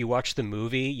 Gary, if you watch the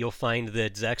movie, you'll find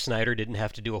that Zack Snyder didn't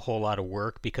have to do a whole lot of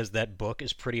work because that book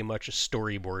is pretty much a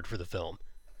storyboard for the film.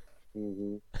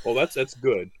 Mm-hmm. Well, that's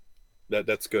good.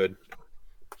 That's good.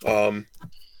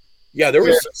 Yeah, there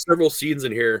was several scenes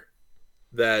in here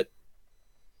that,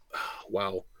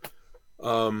 wow.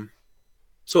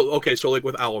 So like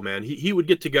with Owlman, he would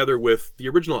get together with the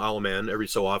original Owlman every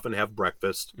so often, have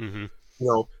breakfast. Mm-hmm.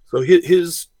 So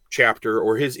his chapter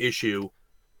or his issue,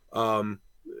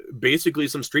 basically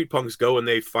some street punks go and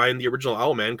they find the original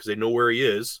Owlman because they know where he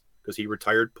is because he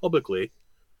retired publicly,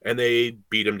 and they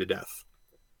beat him to death.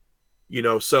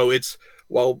 So it's,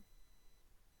 well,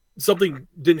 something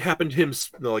didn't happen to him,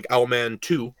 like Owlman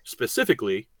 2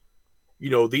 specifically.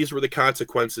 These were the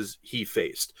consequences he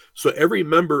faced. So every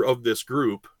member of this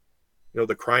group,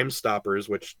 the Crime Stoppers,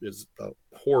 which is a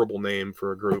horrible name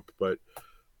for a group, but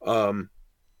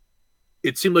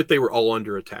it seemed like they were all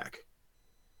under attack.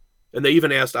 And they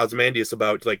even asked Ozymandias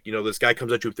about, like, this guy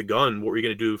comes at you with the gun. What are you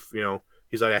going to do?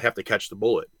 He's like, I have to catch the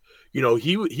bullet.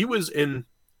 He was in,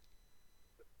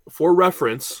 for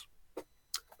reference,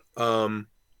 for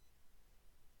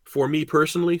me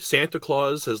personally, Santa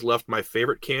Claus has left my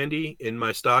favorite candy in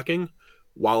my stocking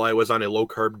while I was on a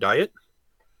low-carb diet.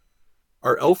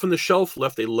 Our elf on the shelf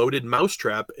left a loaded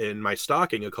mousetrap in my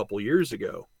stocking a couple years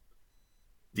ago.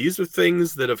 These are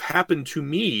things that have happened to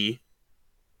me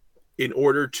in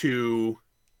order to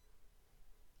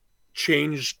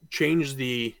change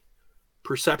the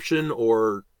perception,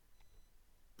 or,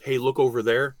 hey, look over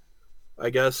there, I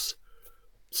guess.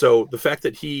 So the fact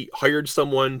that he hired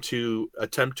someone to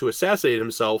attempt to assassinate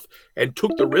himself and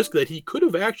took the risk that he could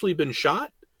have actually been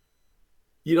shot,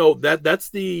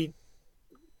 that's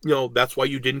why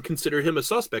you didn't consider him a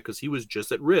suspect, because he was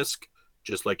just at risk,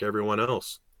 just like everyone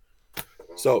else.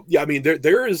 So, yeah, I mean,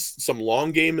 there is some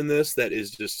long game in this that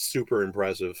is just super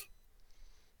impressive.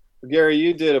 Gary,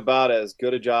 you did about as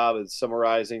good a job as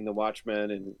summarizing the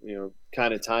Watchmen and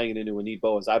kind of tying it into a neat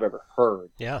bow as I've ever heard.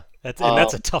 Yeah, that's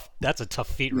a tough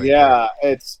feat, right? Yeah,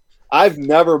 there. I've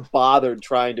never bothered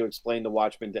trying to explain the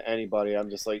Watchmen to anybody.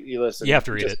 I'm just like, you listen. You have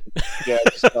to read it. Yeah,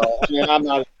 I'm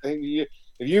not. If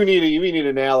you need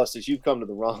analysis, you've come to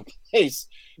the wrong place.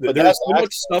 But there's so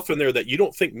much stuff in there that you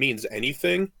don't think means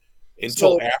anything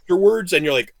until afterwards, and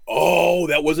you're like, oh,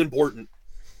 that was important.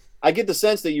 I get the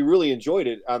sense that you really enjoyed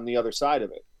it on the other side of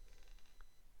it.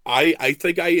 I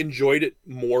think I enjoyed it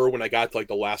more when I got to like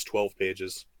the last 12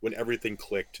 pages, when everything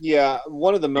clicked. Yeah,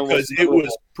 one of the because it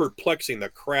was perplexing the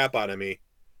crap out of me.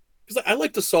 Because I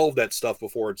like to solve that stuff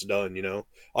before it's done, I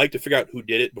like to figure out who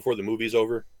did it before the movie's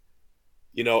over.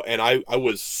 And I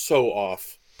was so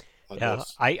off. Yeah,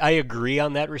 I agree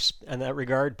on that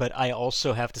regard, but I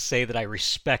also have to say that I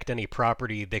respect any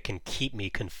property that can keep me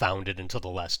confounded until the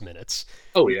last minutes.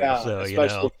 Oh yeah, so,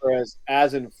 especially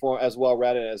for as well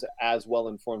read and as well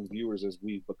informed viewers as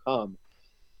we've become.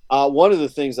 One of the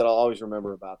things that I'll always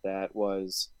remember about that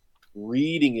was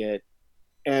reading it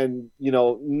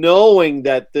knowing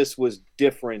that this was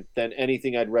different than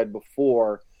anything I'd read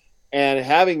before, and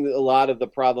having a lot of the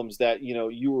problems that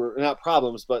you were not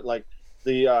problems, but like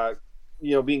the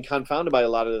being confounded by a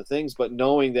lot of the things, but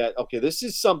knowing that okay, this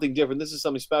is something different, this is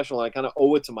something special, and I kind of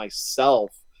owe it to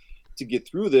myself to get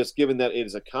through this, given that it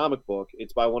is a comic book.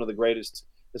 It's by one of the greatest.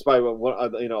 It's by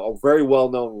a very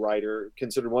well-known writer,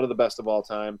 considered one of the best of all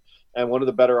time, and one of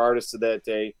the better artists of that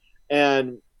day.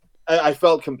 And I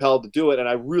felt compelled to do it, and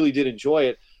I really did enjoy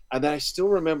it. And then I still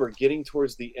remember getting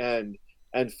towards the end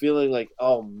and feeling like,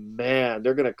 oh man,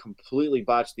 they're going to completely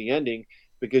botch the ending,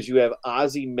 because you have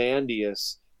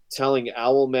Ozymandias telling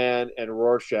Owlman and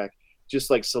Rorschach, just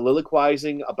like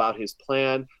soliloquizing about his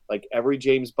plan, like every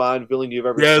James Bond villain you've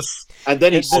ever seen. And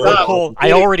then he stops.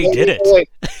 I already did it.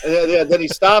 Then he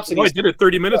stops. And I did it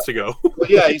 30 minutes ago.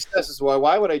 Yeah, he says,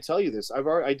 why would I tell you this?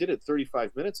 I did it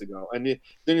 35 minutes ago. And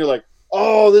then you're like,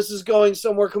 oh, this is going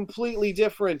somewhere completely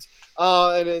different.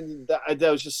 And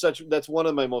that was just that's one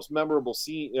of my most memorable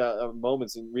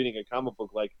moments in reading a comic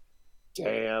book. Like,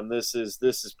 damn, this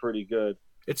is pretty good.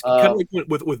 It's kind of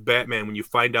like with Batman, when you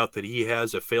find out that he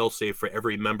has a failsafe for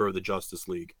every member of the Justice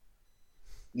League.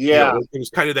 Yeah. It was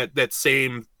kind of that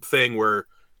same thing where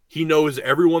he knows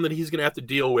everyone that he's going to have to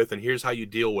deal with, and here's how you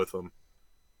deal with them.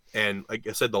 And like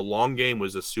I said, the long game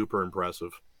was just super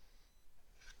impressive.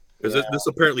 Because this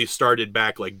apparently started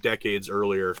back like decades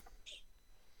earlier.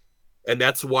 And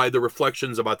that's why the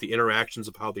reflections about the interactions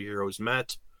of how the heroes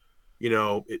met,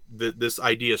 this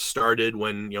idea started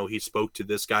when, he spoke to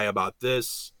this guy about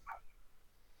this,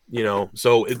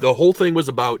 so the whole thing was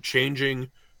about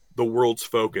changing the world's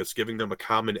focus, giving them a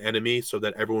common enemy so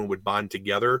that everyone would bond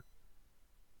together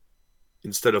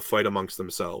instead of fight amongst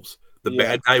themselves. The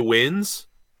bad guy wins,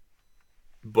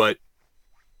 but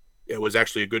it was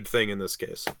actually a good thing in this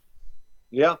case.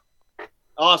 Yeah.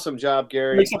 Awesome job,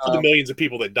 Gary. Except for the millions of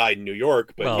people that died in New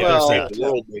York, but the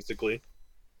world, basically.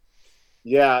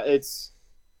 Yeah,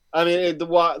 the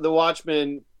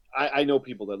Watchmen, I know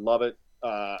people that love it.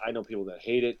 I know people that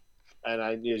hate it. And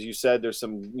as you said, there's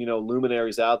some,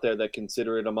 luminaries out there that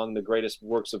consider it among the greatest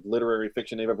works of literary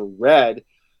fiction they've ever read.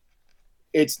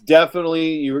 It's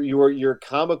definitely your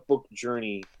comic book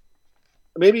journey,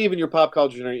 maybe even your pop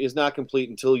culture journey, is not complete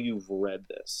until you've read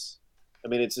this. I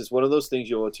mean, it's just one of those things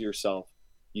you owe it to yourself.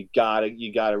 You gotta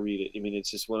read it. I mean, it's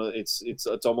just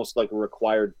it's almost like a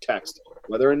required text.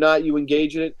 Whether or not you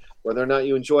engage in it, whether or not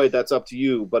you enjoy it, that's up to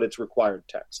you. But it's required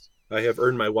text. I have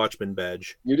earned my Watchmen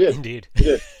badge. You did, indeed.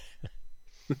 You did.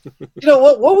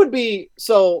 What would be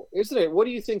so? Isn't it? What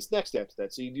do you think's next after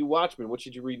that? So you do Watchmen. What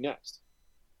should you read next?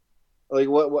 Like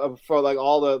what for? Like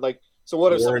all the like. So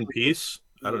what are War and Peace?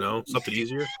 I don't know. Something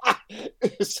easier.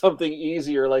 Something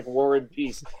easier like War and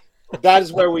Peace. That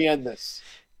is where we end this.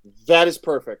 That is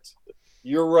perfect.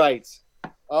 You're right.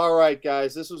 All right,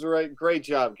 guys. This was great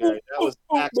job, Gary. That was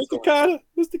excellent.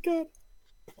 Mr. Carter.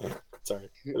 Sorry,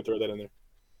 I'll throw that in there.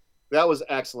 That was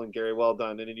excellent, Gary. Well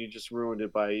done. And then you just ruined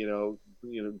it by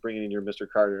bringing in your Mr.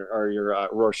 Carter or your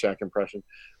Rorschach impression.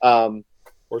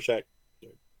 Rorschach.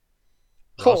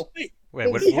 Oh,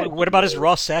 wait, what about his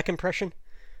raw sack impression?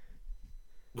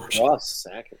 Raw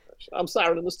sack impression. I'm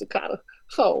sorry, Mr. Carter.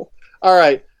 Oh. All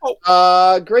right.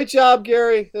 Great job,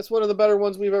 Gary. That's one of the better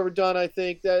ones we've ever done, I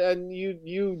think. And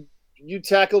you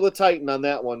tackle the Titan on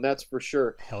that one. That's for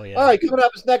sure. Hell yeah. All right, coming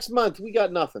up next month, we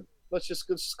got nothing. Let's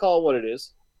just call it what it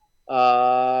is.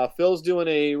 Phil's doing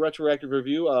a retroactive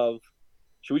review of.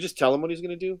 Should we just tell him what he's going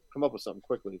to do? Come up with something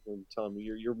quickly. Tell him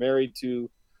you're married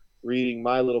to reading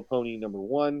My Little Pony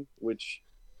 #1, which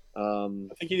I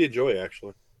think he'd enjoy,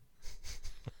 actually.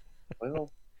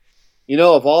 Well.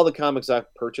 Of all the comics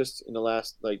I've purchased in the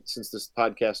last, since this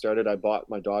podcast started, I bought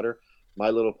my daughter My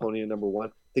Little Pony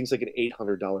 #1. Things like an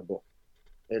 $800 book.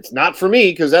 And it's not for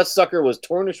me because that sucker was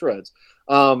torn to shreds.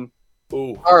 All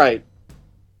right.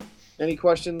 Any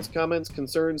questions, comments,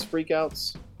 concerns,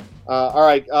 freakouts? All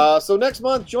right. So next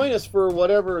month, join us for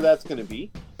whatever that's going to be.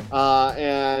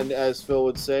 And as Phil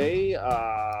would say,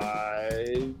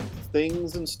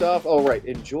 things and stuff. Oh, right.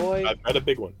 Enjoy. I've got a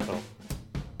big one.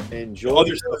 Enjoy.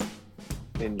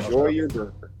 Enjoy your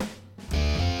burger.